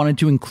also wanted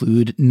to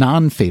include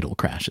non-fatal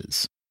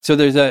crashes. So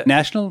there's a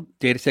national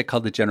data set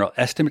called the General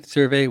Estimate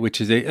Survey,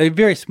 which is a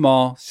very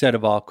small set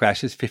of all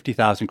crashes,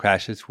 50,000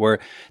 crashes, where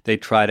they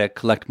try to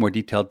collect more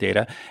detailed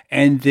data.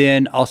 And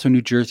then also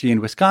New Jersey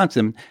and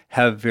Wisconsin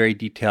have very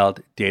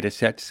detailed data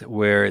sets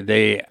where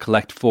they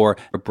collect for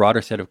a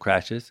broader set of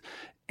crashes.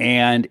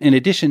 And in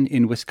addition,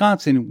 in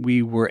Wisconsin,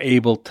 we were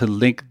able to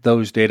link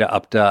those data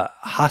up to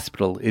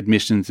hospital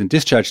admissions and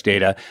discharge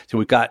data. So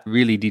we got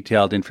really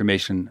detailed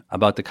information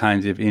about the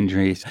kinds of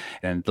injuries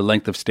and the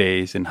length of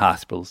stays in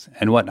hospitals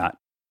and whatnot.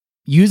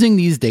 Using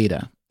these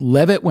data,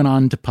 Levitt went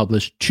on to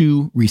publish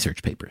 2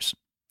 research papers.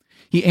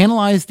 He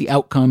analyzed the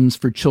outcomes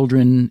for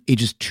children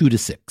ages 2 to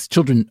 6.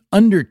 Children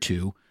under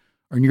 2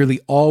 are nearly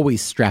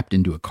always strapped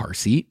into a car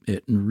seat.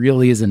 It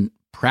really isn't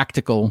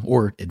practical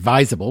or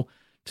advisable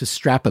to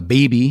strap a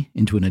baby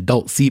into an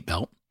adult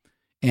seatbelt.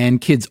 And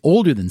kids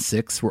older than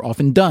 6 were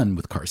often done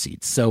with car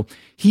seats. So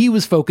he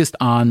was focused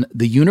on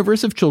the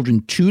universe of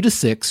children 2 to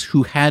 6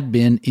 who had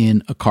been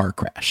in a car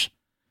crash.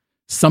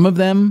 Some of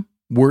them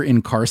were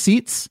in car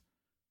seats,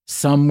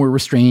 some were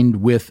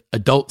restrained with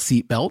adult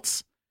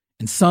seatbelts,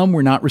 and some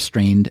were not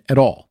restrained at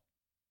all.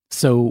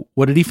 So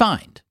what did he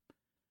find?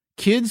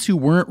 Kids who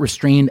weren't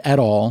restrained at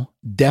all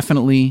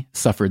definitely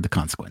suffered the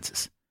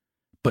consequences.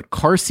 But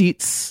car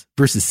seats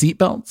versus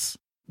seatbelts?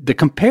 The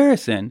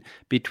comparison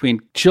between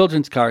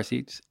children's car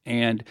seats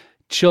and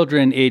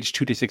children aged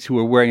 2 to 6 who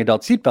were wearing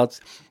adult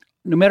seatbelts,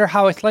 no matter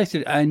how I sliced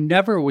it, I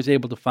never was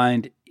able to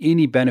find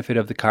any benefit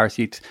of the car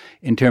seats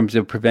in terms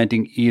of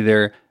preventing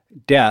either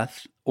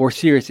death or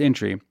serious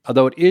injury.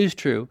 Although it is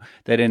true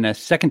that in a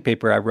second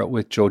paper I wrote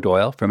with Joe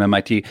Doyle from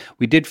MIT,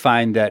 we did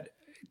find that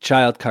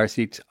child car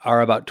seats are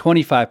about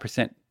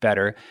 25%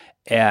 better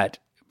at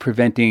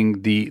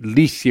preventing the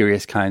least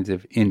serious kinds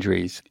of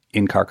injuries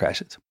in car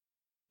crashes.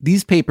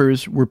 These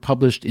papers were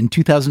published in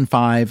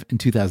 2005 and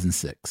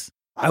 2006.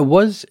 I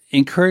was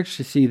encouraged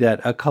to see that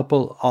a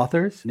couple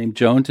authors named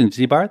Jones and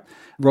Zebarth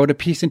wrote a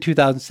piece in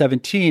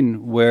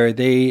 2017 where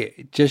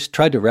they just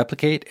tried to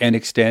replicate and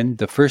extend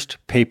the first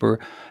paper,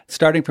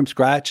 starting from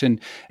scratch and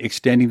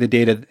extending the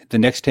data the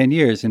next 10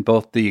 years in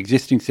both the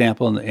existing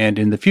sample and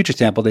in the future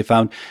sample. They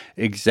found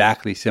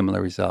exactly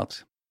similar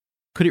results.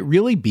 Could it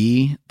really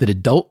be that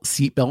adult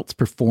seatbelts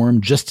perform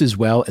just as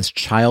well as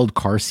child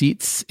car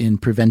seats in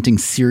preventing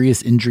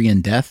serious injury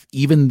and death,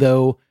 even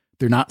though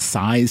they're not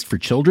sized for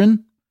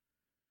children?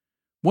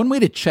 One way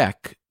to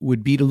check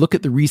would be to look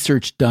at the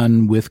research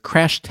done with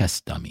crash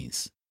test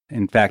dummies.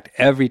 In fact,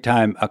 every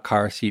time a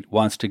car seat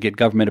wants to get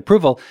government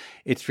approval,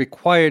 it's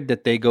required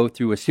that they go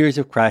through a series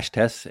of crash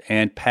tests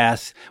and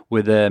pass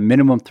with a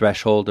minimum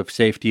threshold of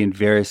safety in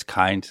various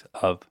kinds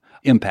of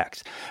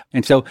impacts.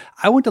 And so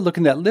I went to look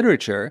in that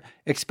literature,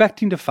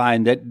 expecting to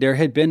find that there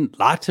had been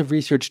lots of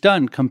research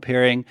done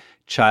comparing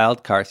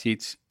child car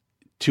seats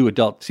to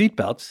adult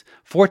seatbelts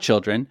for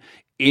children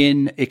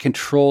in a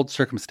controlled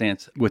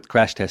circumstance with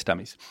crash test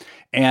dummies.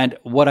 And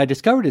what I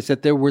discovered is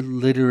that there were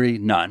literally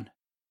none.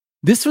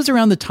 This was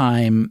around the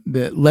time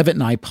that Levitt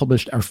and I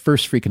published our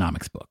first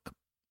Freakonomics book.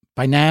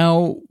 By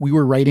now, we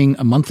were writing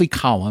a monthly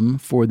column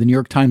for the New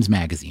York Times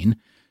Magazine,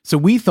 so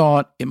we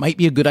thought it might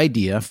be a good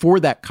idea for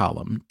that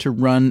column to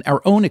run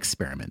our own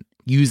experiment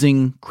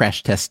using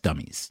crash test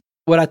dummies.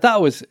 What I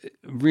thought was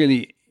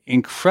really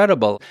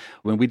incredible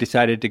when we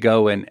decided to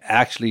go and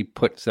actually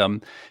put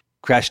some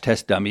crash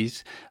test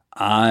dummies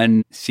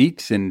on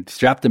seats and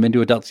strap them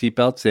into adult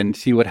seatbelts and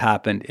see what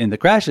happened in the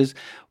crashes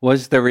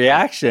was the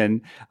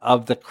reaction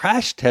of the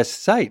crash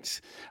test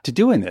sites to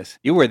doing this.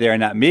 You were there,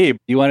 not me.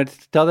 You wanted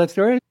to tell that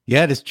story?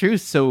 Yeah, it is true.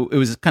 So it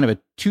was kind of a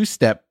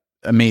two-step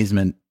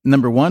amazement.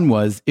 Number one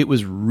was it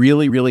was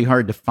really, really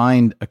hard to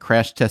find a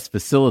crash test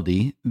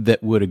facility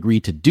that would agree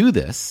to do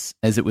this.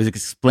 As it was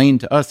explained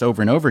to us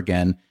over and over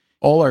again,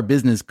 all our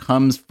business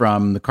comes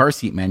from the car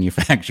seat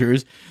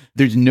manufacturers.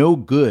 There's no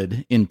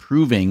good in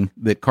proving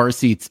that car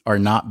seats are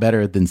not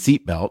better than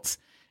seat belts.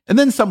 And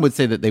then some would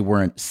say that they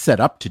weren't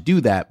set up to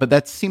do that, but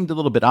that seemed a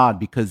little bit odd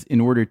because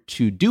in order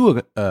to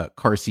do a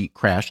car seat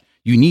crash,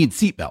 you need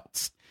seat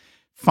belts.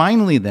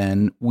 Finally,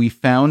 then, we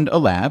found a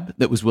lab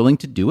that was willing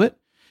to do it.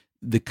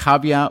 The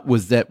caveat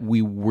was that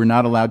we were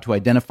not allowed to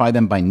identify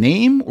them by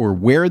name or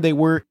where they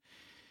were.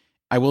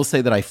 I will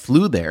say that I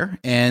flew there,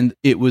 and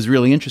it was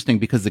really interesting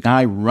because the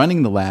guy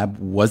running the lab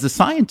was a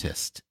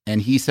scientist.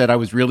 And he said, I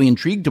was really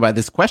intrigued by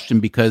this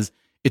question because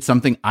it's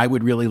something I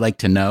would really like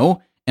to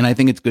know, and I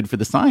think it's good for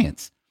the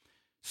science.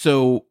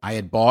 So I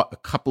had bought a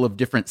couple of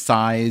different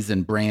size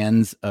and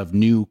brands of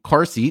new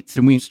car seats,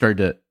 and we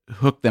started to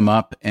hook them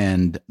up.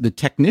 And the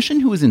technician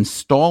who was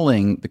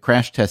installing the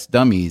crash test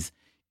dummies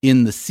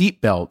in the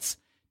seat belts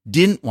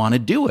didn't want to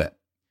do it.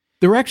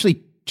 There were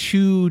actually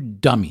two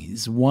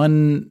dummies,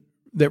 one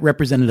that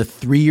represented a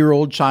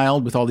 3-year-old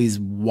child with all these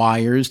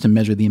wires to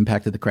measure the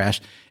impact of the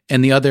crash,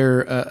 and the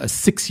other a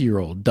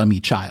 6-year-old dummy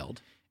child.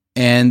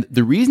 And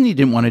the reason he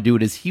didn't want to do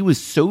it is he was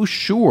so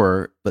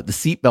sure that the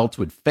seat belts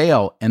would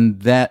fail and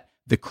that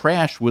the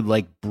crash would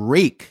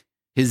break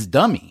his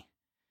dummy.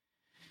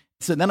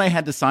 So then I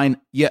had to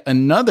sign yet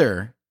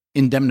another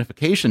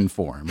indemnification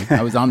form.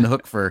 I was on the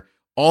hook for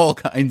all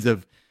kinds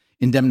of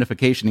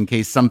indemnification in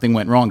case something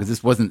went wrong because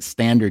this wasn't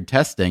standard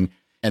testing.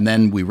 And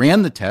then we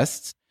ran the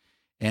tests,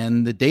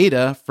 and the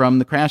data from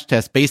the crash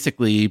test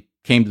basically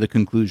came to the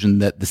conclusion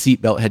that the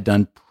seatbelt had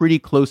done pretty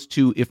close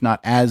to, if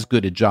not as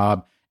good a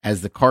job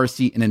as the car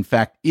seat. And in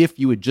fact, if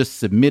you had just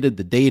submitted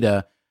the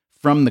data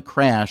from the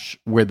crash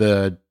where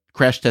the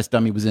crash test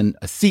dummy was in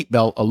a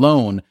seatbelt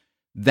alone,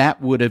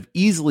 that would have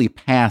easily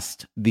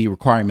passed the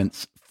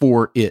requirements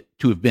for it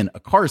to have been a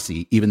car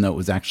seat, even though it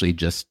was actually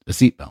just a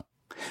seatbelt.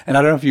 And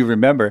I don't know if you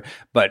remember,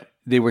 but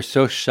they were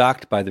so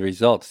shocked by the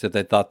results that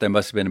they thought there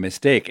must have been a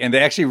mistake. And they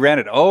actually ran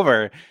it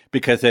over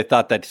because they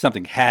thought that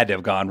something had to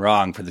have gone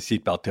wrong for the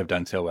seatbelt to have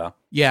done so well.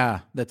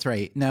 Yeah, that's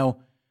right. Now,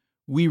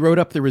 we wrote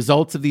up the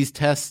results of these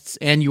tests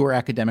and your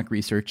academic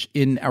research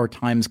in our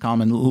Times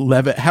column.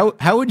 Levitt,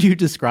 how would you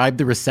describe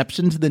the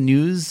reception to the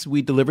news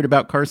we delivered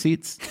about car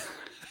seats?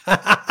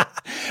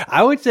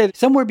 I would say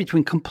somewhere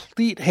between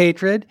complete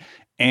hatred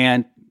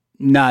and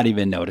not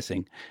even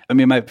noticing. I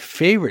mean, my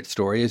favorite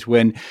story is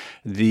when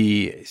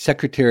the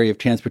Secretary of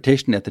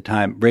Transportation at the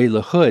time, Ray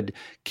LaHood,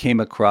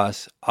 came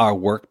across our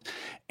work.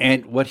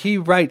 And what he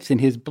writes in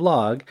his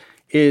blog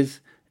is,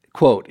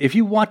 quote, "If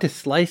you want to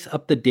slice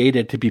up the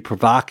data to be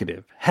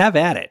provocative, have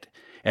at it.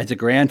 As a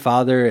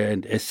grandfather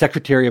and as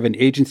secretary of an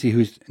agency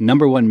whose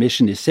number one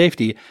mission is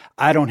safety,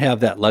 I don't have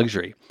that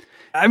luxury."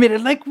 I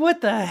mean, like,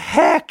 what the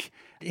heck?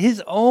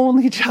 His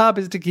only job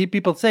is to keep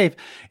people safe.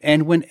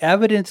 And when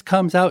evidence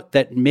comes out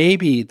that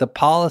maybe the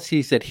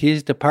policies that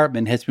his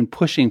department has been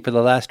pushing for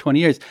the last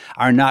 20 years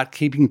are not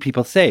keeping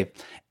people safe,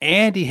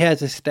 and he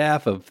has a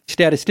staff of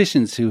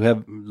statisticians who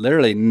have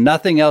literally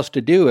nothing else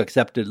to do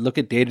except to look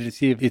at data to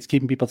see if it's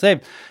keeping people safe,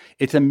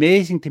 it's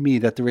amazing to me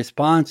that the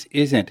response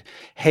isn't,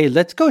 hey,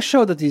 let's go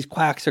show that these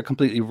quacks are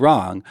completely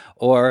wrong,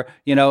 or,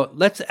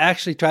 let's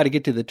actually try to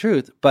get to the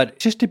truth, but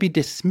just to be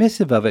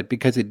dismissive of it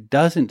because it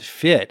doesn't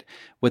fit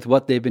with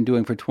what they've been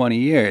doing for 20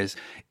 years.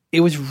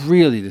 It was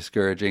really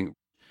discouraging.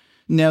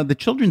 Now, the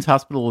Children's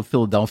Hospital of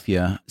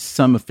Philadelphia,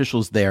 some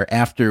officials there,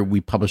 after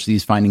we published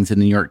these findings in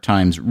the New York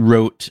Times,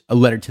 wrote a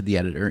letter to the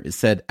editor. It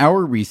said,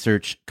 "Our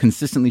research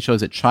consistently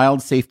shows that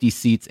child safety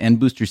seats and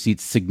booster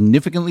seats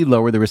significantly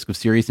lower the risk of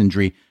serious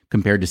injury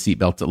compared to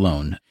seatbelts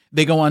alone."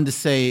 They go on to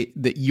say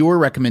that your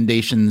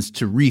recommendations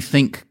to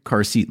rethink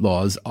car seat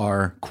laws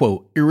are,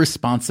 quote,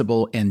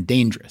 "irresponsible and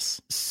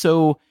dangerous."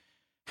 So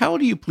how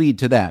do you plead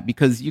to that?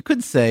 Because you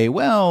could say,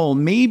 well,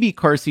 maybe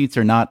car seats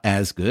are not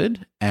as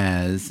good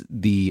as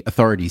the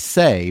authorities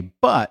say,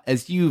 but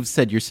as you've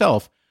said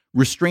yourself,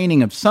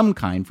 restraining of some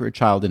kind for a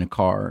child in a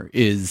car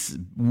is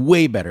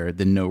way better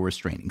than no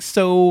restraining.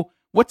 So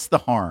what's the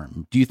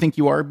harm? Do you think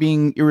you are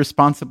being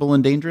irresponsible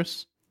and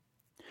dangerous?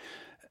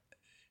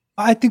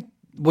 I think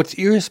what's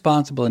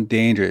irresponsible and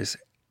dangerous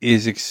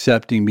is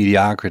accepting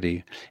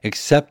mediocrity,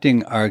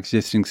 accepting our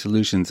existing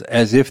solutions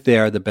as if they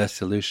are the best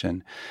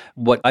solution.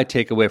 What I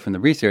take away from the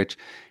research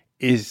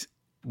is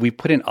we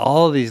put in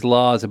all of these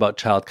laws about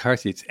child car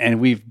seats, and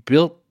we've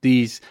built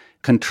these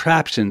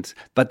contraptions.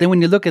 But then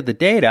when you look at the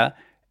data,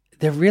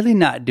 they're really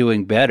not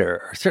doing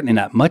better, or certainly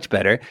not much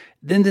better,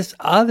 than this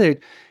other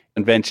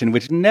invention,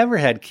 which never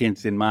had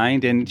kids in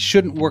mind and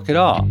shouldn't work at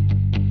all.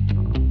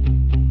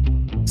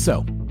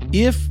 So,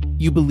 if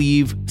you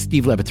believe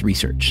Steve Levitt's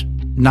research,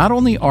 not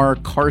only are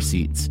car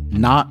seats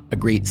not a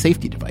great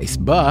safety device,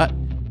 but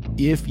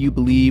if you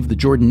believe the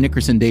Jordan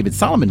Nickerson David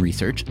Solomon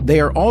research, they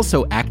are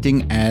also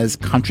acting as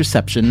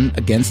contraception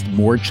against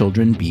more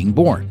children being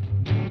born.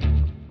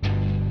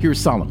 Here's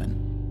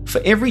Solomon.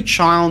 For every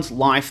child's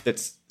life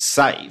that's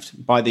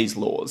saved by these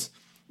laws,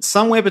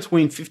 somewhere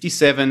between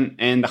 57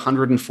 and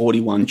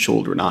 141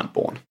 children aren't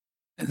born.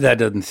 That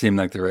doesn't seem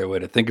like the right way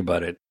to think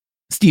about it.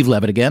 Steve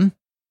Levitt again.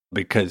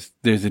 Because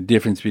there's a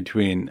difference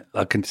between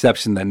a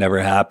conception that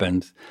never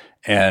happens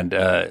and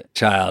a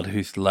child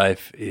whose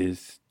life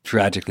is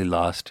tragically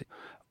lost.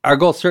 Our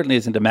goal certainly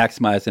isn't to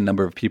maximize the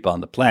number of people on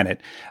the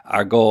planet.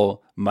 Our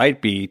goal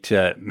might be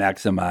to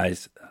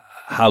maximize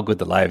how good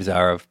the lives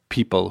are of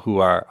people who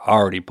are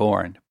already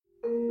born.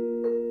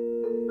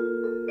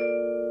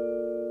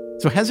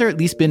 So has there at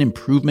least been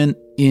improvement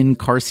in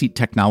car seat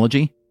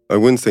technology? I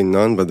wouldn't say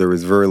none, but there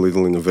is very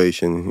little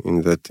innovation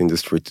in that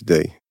industry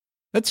today.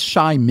 That's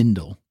Shai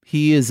Mindel.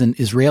 He is an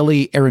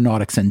Israeli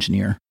aeronautics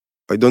engineer.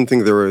 I don't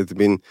think there has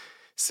been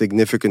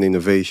significant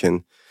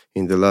innovation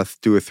in the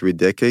last 2 or 3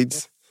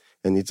 decades,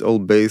 and it's all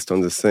based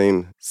on the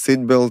same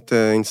seatbelt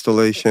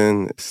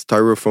installation,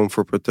 styrofoam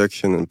for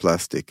protection, and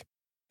plastic.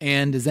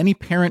 And as any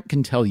parent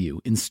can tell you,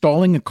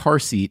 installing a car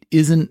seat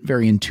isn't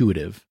very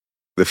intuitive.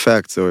 The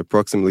facts are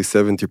approximately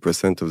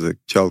 70% of the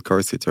child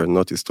car seats are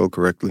not installed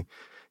correctly,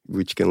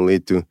 which can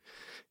lead to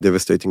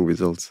devastating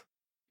results.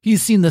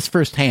 He's seen this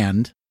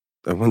firsthand.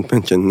 I won't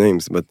mention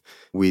names, but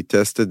we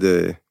tested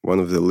one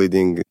of the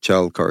leading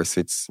child car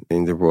seats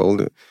in the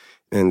world,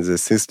 and the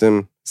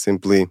system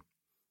simply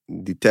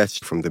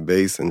detached from the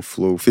base and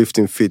flew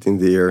 15 feet in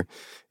the air.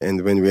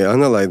 And when we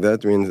analyzed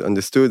that, we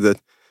understood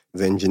that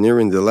the engineer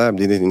in the lab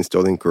didn't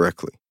install it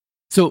correctly.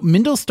 So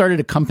Mindel started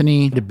a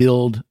company to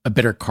build a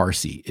better car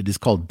seat. It is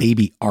called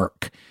Baby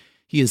Ark.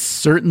 He is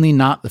certainly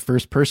not the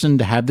first person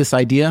to have this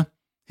idea.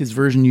 His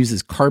version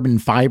uses carbon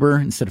fiber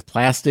instead of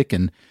plastic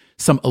and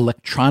some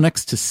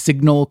electronics to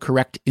signal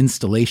correct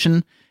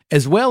installation,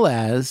 as well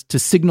as to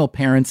signal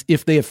parents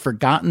if they have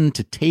forgotten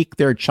to take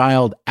their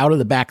child out of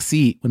the back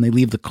seat when they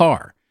leave the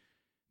car.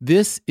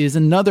 This is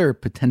another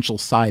potential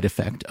side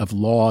effect of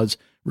laws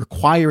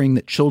requiring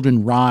that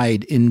children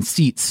ride in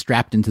seats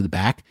strapped into the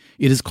back.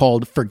 It is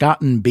called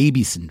forgotten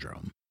baby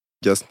syndrome.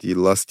 Just the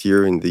last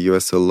year in the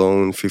US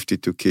alone,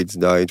 52 kids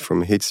died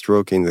from heat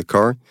stroke in the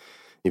car.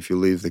 If you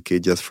leave the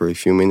kid just for a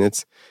few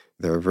minutes,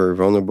 they're very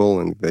vulnerable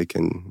and they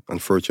can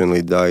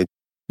unfortunately die.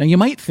 Now, you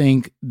might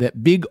think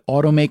that big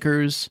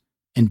automakers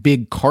and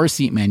big car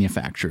seat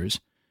manufacturers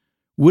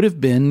would have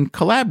been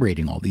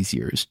collaborating all these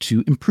years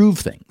to improve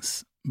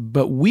things,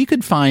 but we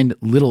could find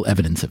little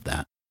evidence of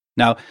that.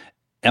 Now,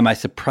 am I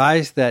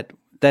surprised that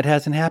that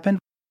hasn't happened?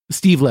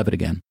 Steve Levitt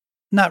again.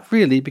 Not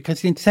really,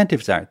 because the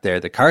incentives aren't there.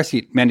 The car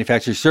seat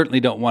manufacturers certainly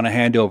don't want to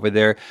hand over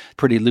their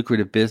pretty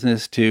lucrative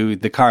business to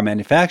the car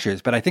manufacturers.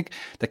 But I think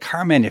the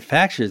car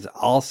manufacturers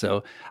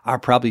also are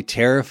probably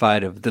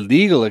terrified of the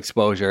legal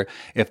exposure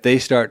if they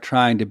start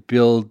trying to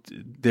build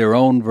their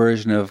own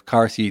version of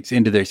car seats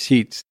into their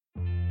seats.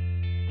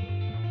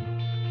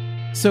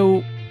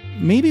 So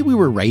maybe we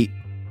were right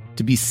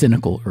to be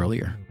cynical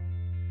earlier.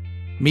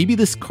 Maybe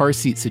this car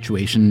seat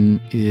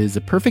situation is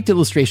a perfect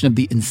illustration of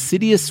the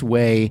insidious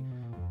way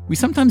we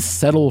sometimes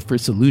settle for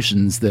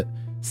solutions that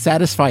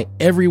satisfy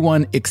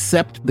everyone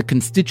except the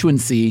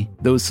constituency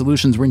those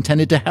solutions were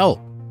intended to help.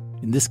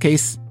 In this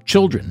case,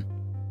 children.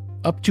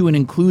 Up to and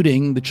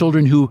including the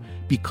children who,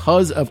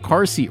 because of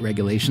car seat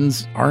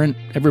regulations, aren't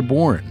ever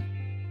born.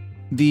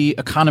 The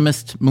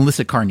economist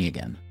Melissa Kearney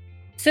again.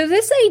 So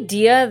this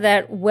idea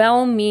that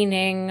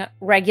well-meaning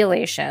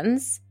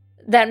regulations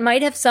that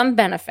might have some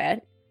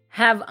benefit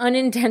have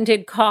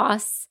unintended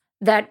costs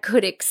that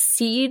could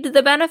exceed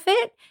the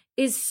benefit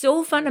is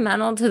so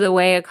fundamental to the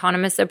way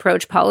economists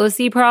approach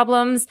policy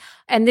problems.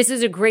 And this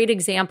is a great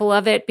example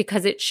of it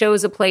because it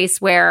shows a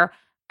place where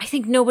I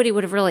think nobody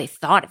would have really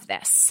thought of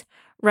this,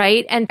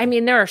 right? And I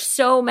mean, there are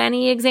so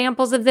many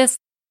examples of this.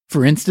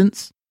 For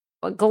instance,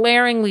 a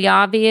glaringly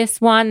obvious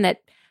one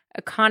that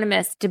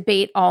economists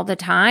debate all the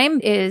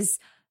time is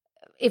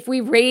if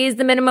we raise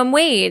the minimum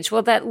wage,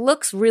 well, that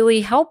looks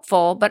really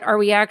helpful, but are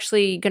we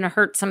actually going to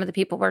hurt some of the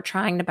people we're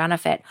trying to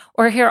benefit?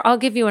 Or here, I'll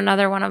give you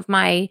another one of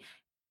my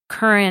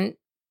current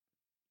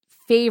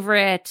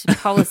favorite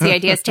policy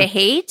ideas to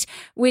hate,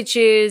 which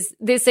is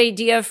this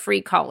idea of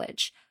free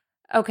college.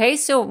 Okay,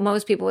 so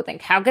most people would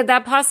think, how could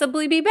that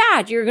possibly be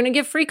bad? You're going to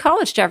give free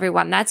college to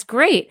everyone. That's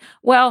great.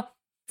 Well,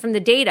 from the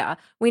data,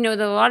 we know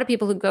that a lot of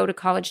people who go to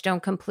college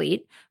don't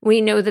complete.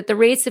 We know that the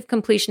rates of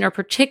completion are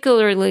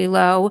particularly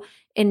low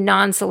in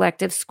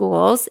non-selective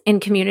schools, in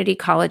community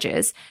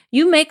colleges.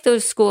 You make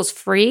those schools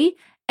free,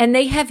 and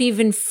they have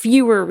even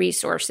fewer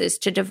resources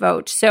to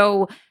devote.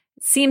 So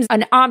it seems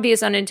an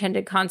obvious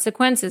unintended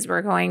consequence is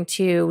we're going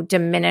to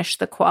diminish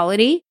the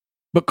quality.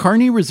 But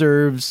Kearney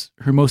reserves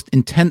her most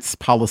intense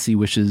policy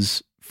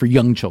wishes for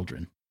young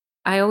children.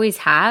 I always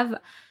have.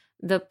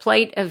 The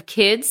plight of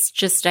kids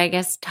just, I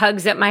guess,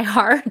 tugs at my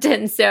heart,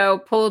 and so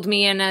pulled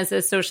me in as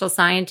a social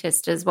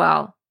scientist as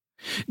well.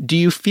 Do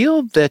you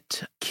feel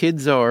that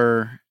kids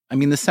are, I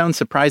mean, this sounds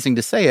surprising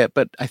to say it,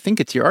 but I think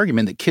it's your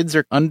argument that kids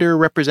are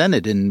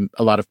underrepresented in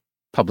a lot of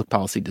public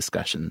policy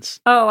discussions?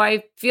 Oh,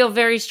 I feel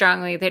very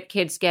strongly that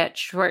kids get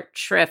short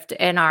shrift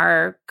in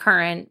our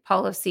current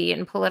policy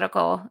and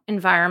political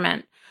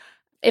environment.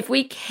 If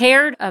we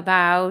cared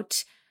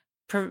about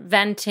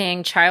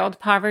preventing child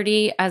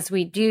poverty as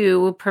we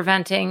do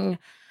preventing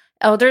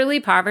elderly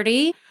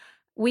poverty,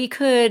 we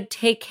could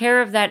take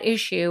care of that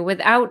issue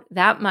without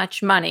that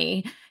much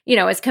money, you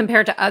know, as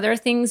compared to other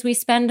things we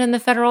spend in the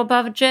federal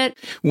budget.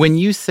 When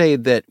you say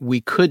that we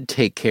could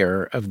take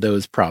care of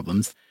those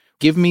problems,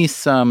 give me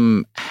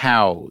some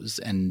hows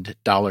and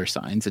dollar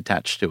signs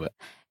attached to it.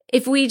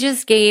 If we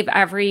just gave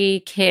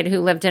every kid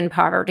who lived in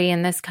poverty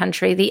in this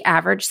country the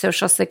average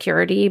Social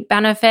Security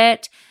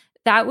benefit,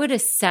 that would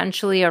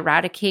essentially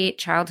eradicate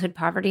childhood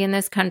poverty in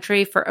this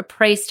country for a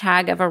price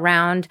tag of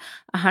around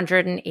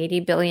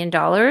 $180 billion.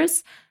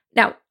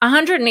 Now,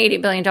 $180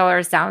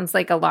 billion sounds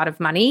like a lot of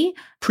money.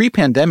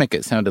 Pre-pandemic,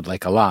 it sounded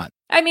like a lot.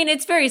 I mean,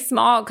 it's very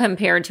small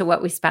compared to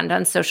what we spend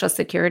on Social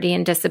Security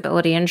and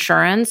disability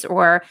insurance,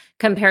 or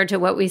compared to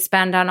what we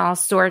spend on all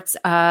sorts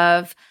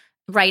of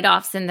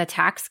write-offs in the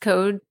tax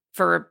code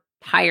for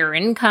higher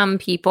income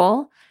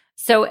people.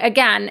 So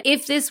again,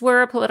 if this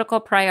were a political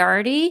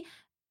priority,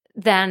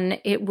 then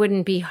it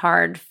wouldn't be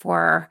hard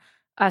for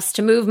us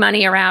to move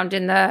money around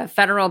in the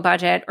federal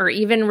budget or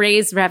even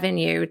raise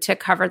revenue to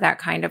cover that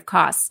kind of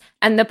costs.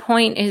 And the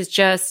point is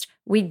just,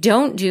 we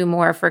don't do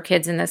more for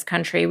kids in this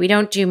country. We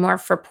don't do more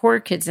for poor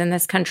kids in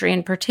this country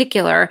in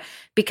particular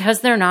because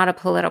they're not a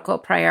political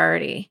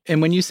priority.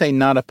 And when you say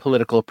not a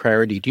political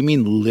priority, do you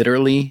mean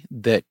literally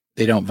that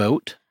they don't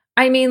vote?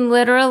 I mean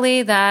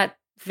literally that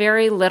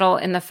very little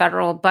in the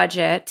federal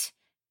budget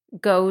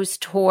goes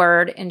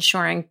toward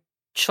ensuring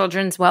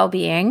children's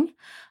well-being.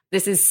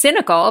 This is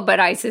cynical, but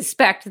I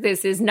suspect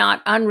this is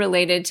not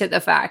unrelated to the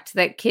fact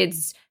that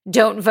kids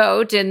don't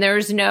vote and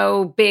there's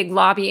no big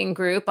lobbying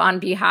group on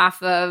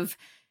behalf of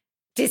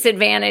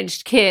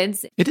disadvantaged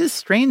kids. It is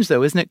strange,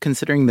 though, isn't it,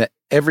 considering that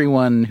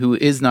everyone who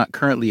is not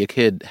currently a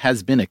kid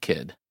has been a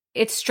kid?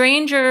 It's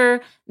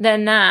stranger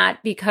than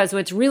that because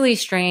what's really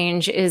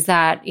strange is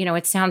that,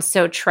 it sounds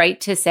so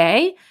trite to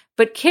say,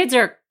 but kids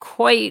are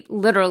quite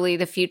literally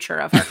the future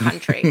of our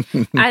country.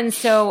 And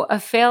so a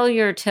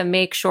failure to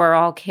make sure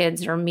all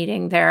kids are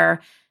meeting their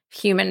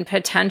human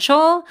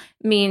potential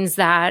means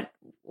that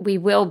we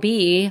will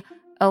be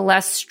a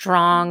less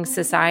strong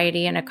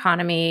society and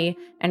economy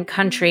and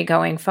country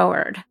going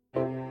forward.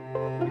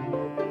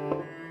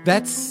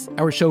 That's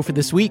our show for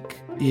this week.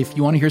 If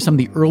you want to hear some of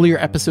the earlier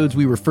episodes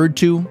we referred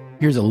to,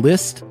 here's a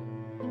list.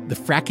 The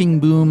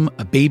Fracking Boom,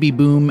 A Baby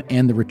Boom,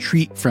 and The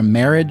Retreat from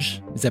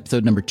Marriage is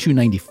episode number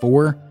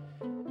 294.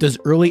 Does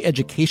Early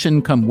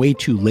Education Come Way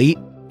Too Late?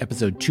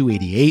 Episode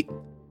 288.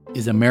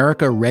 Is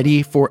America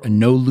Ready for a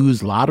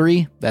No-Lose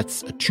Lottery?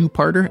 That's a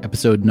two-parter,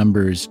 episode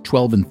numbers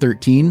 12 and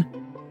 13.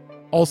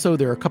 Also,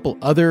 there are a couple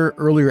other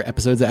earlier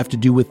episodes that have to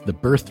do with the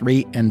birth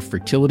rate and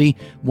fertility.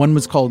 One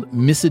was called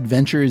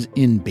Misadventures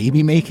in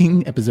Baby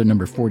Making, episode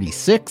number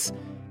 46.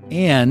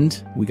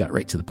 And we got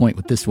right to the point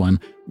with this one.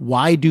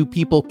 Why Do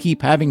People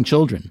Keep Having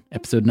Children?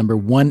 Episode number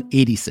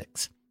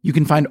 186. You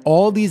can find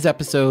all these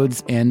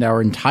episodes and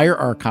our entire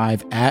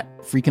archive at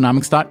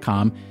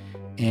Freakonomics.com.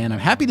 And I'm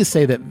happy to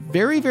say that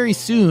very, very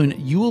soon,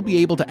 you will be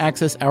able to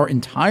access our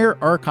entire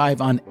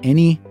archive on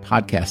any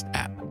podcast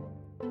app.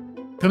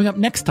 Coming up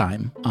next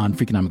time on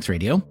Freakonomics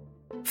Radio.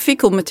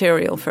 Fecal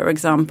material, for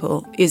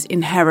example, is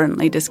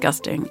inherently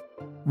disgusting.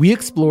 We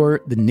explore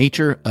the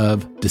nature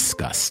of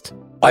disgust.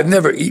 I've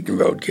never eaten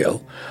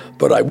roadkill,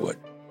 but I would.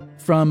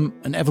 From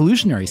an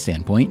evolutionary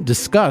standpoint,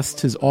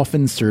 disgust has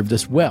often served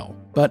us well.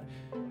 But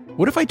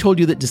what if I told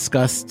you that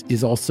disgust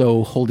is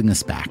also holding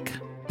us back?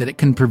 That it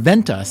can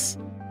prevent us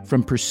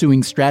from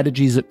pursuing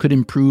strategies that could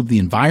improve the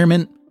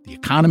environment, the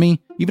economy,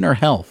 even our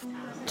health?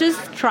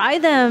 Just try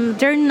them.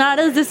 They're not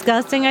as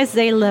disgusting as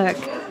they look.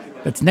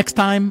 That's next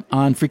time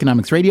on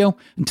Freakonomics Radio.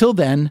 Until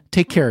then,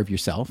 take care of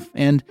yourself.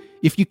 And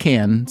if you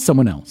can,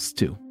 someone else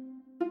too.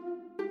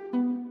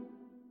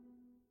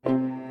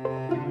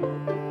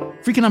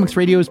 Freakonomics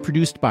Radio is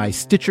produced by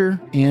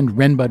Stitcher and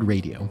Renbud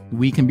Radio.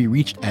 We can be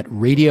reached at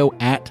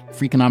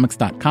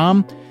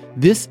radio@freakonomics.com.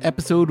 This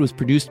episode was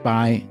produced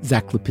by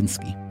Zach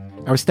Lipinski.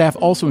 Our staff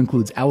also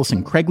includes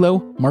Allison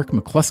Craiglow, Mark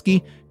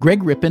McCluskey,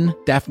 Greg Rippin,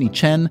 Daphne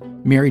Chen,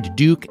 Mary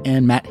Duke,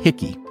 and Matt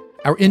Hickey.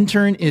 Our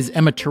intern is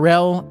Emma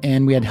Terrell,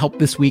 and we had help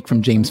this week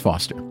from James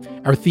Foster.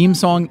 Our theme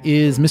song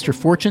is Mr.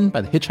 Fortune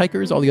by the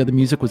Hitchhikers. All the other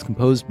music was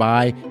composed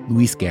by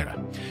Luis Guerra.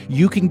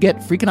 You can get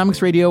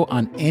Freakonomics Radio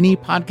on any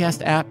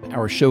podcast app.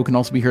 Our show can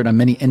also be heard on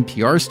many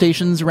NPR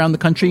stations around the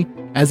country.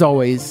 As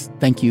always,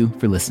 thank you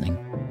for listening.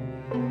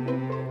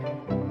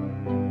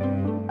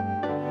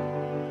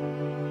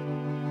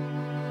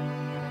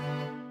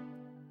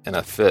 In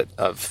a fit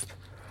of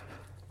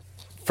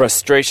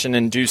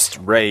frustration-induced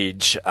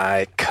rage,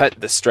 I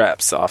cut the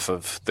straps off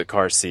of the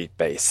car seat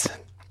base.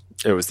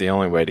 It was the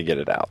only way to get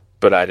it out,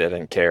 but I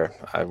didn't care.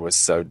 I was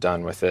so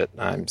done with it.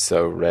 I'm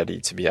so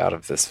ready to be out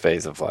of this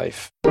phase of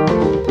life.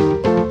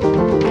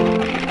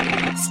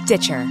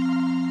 Stitcher.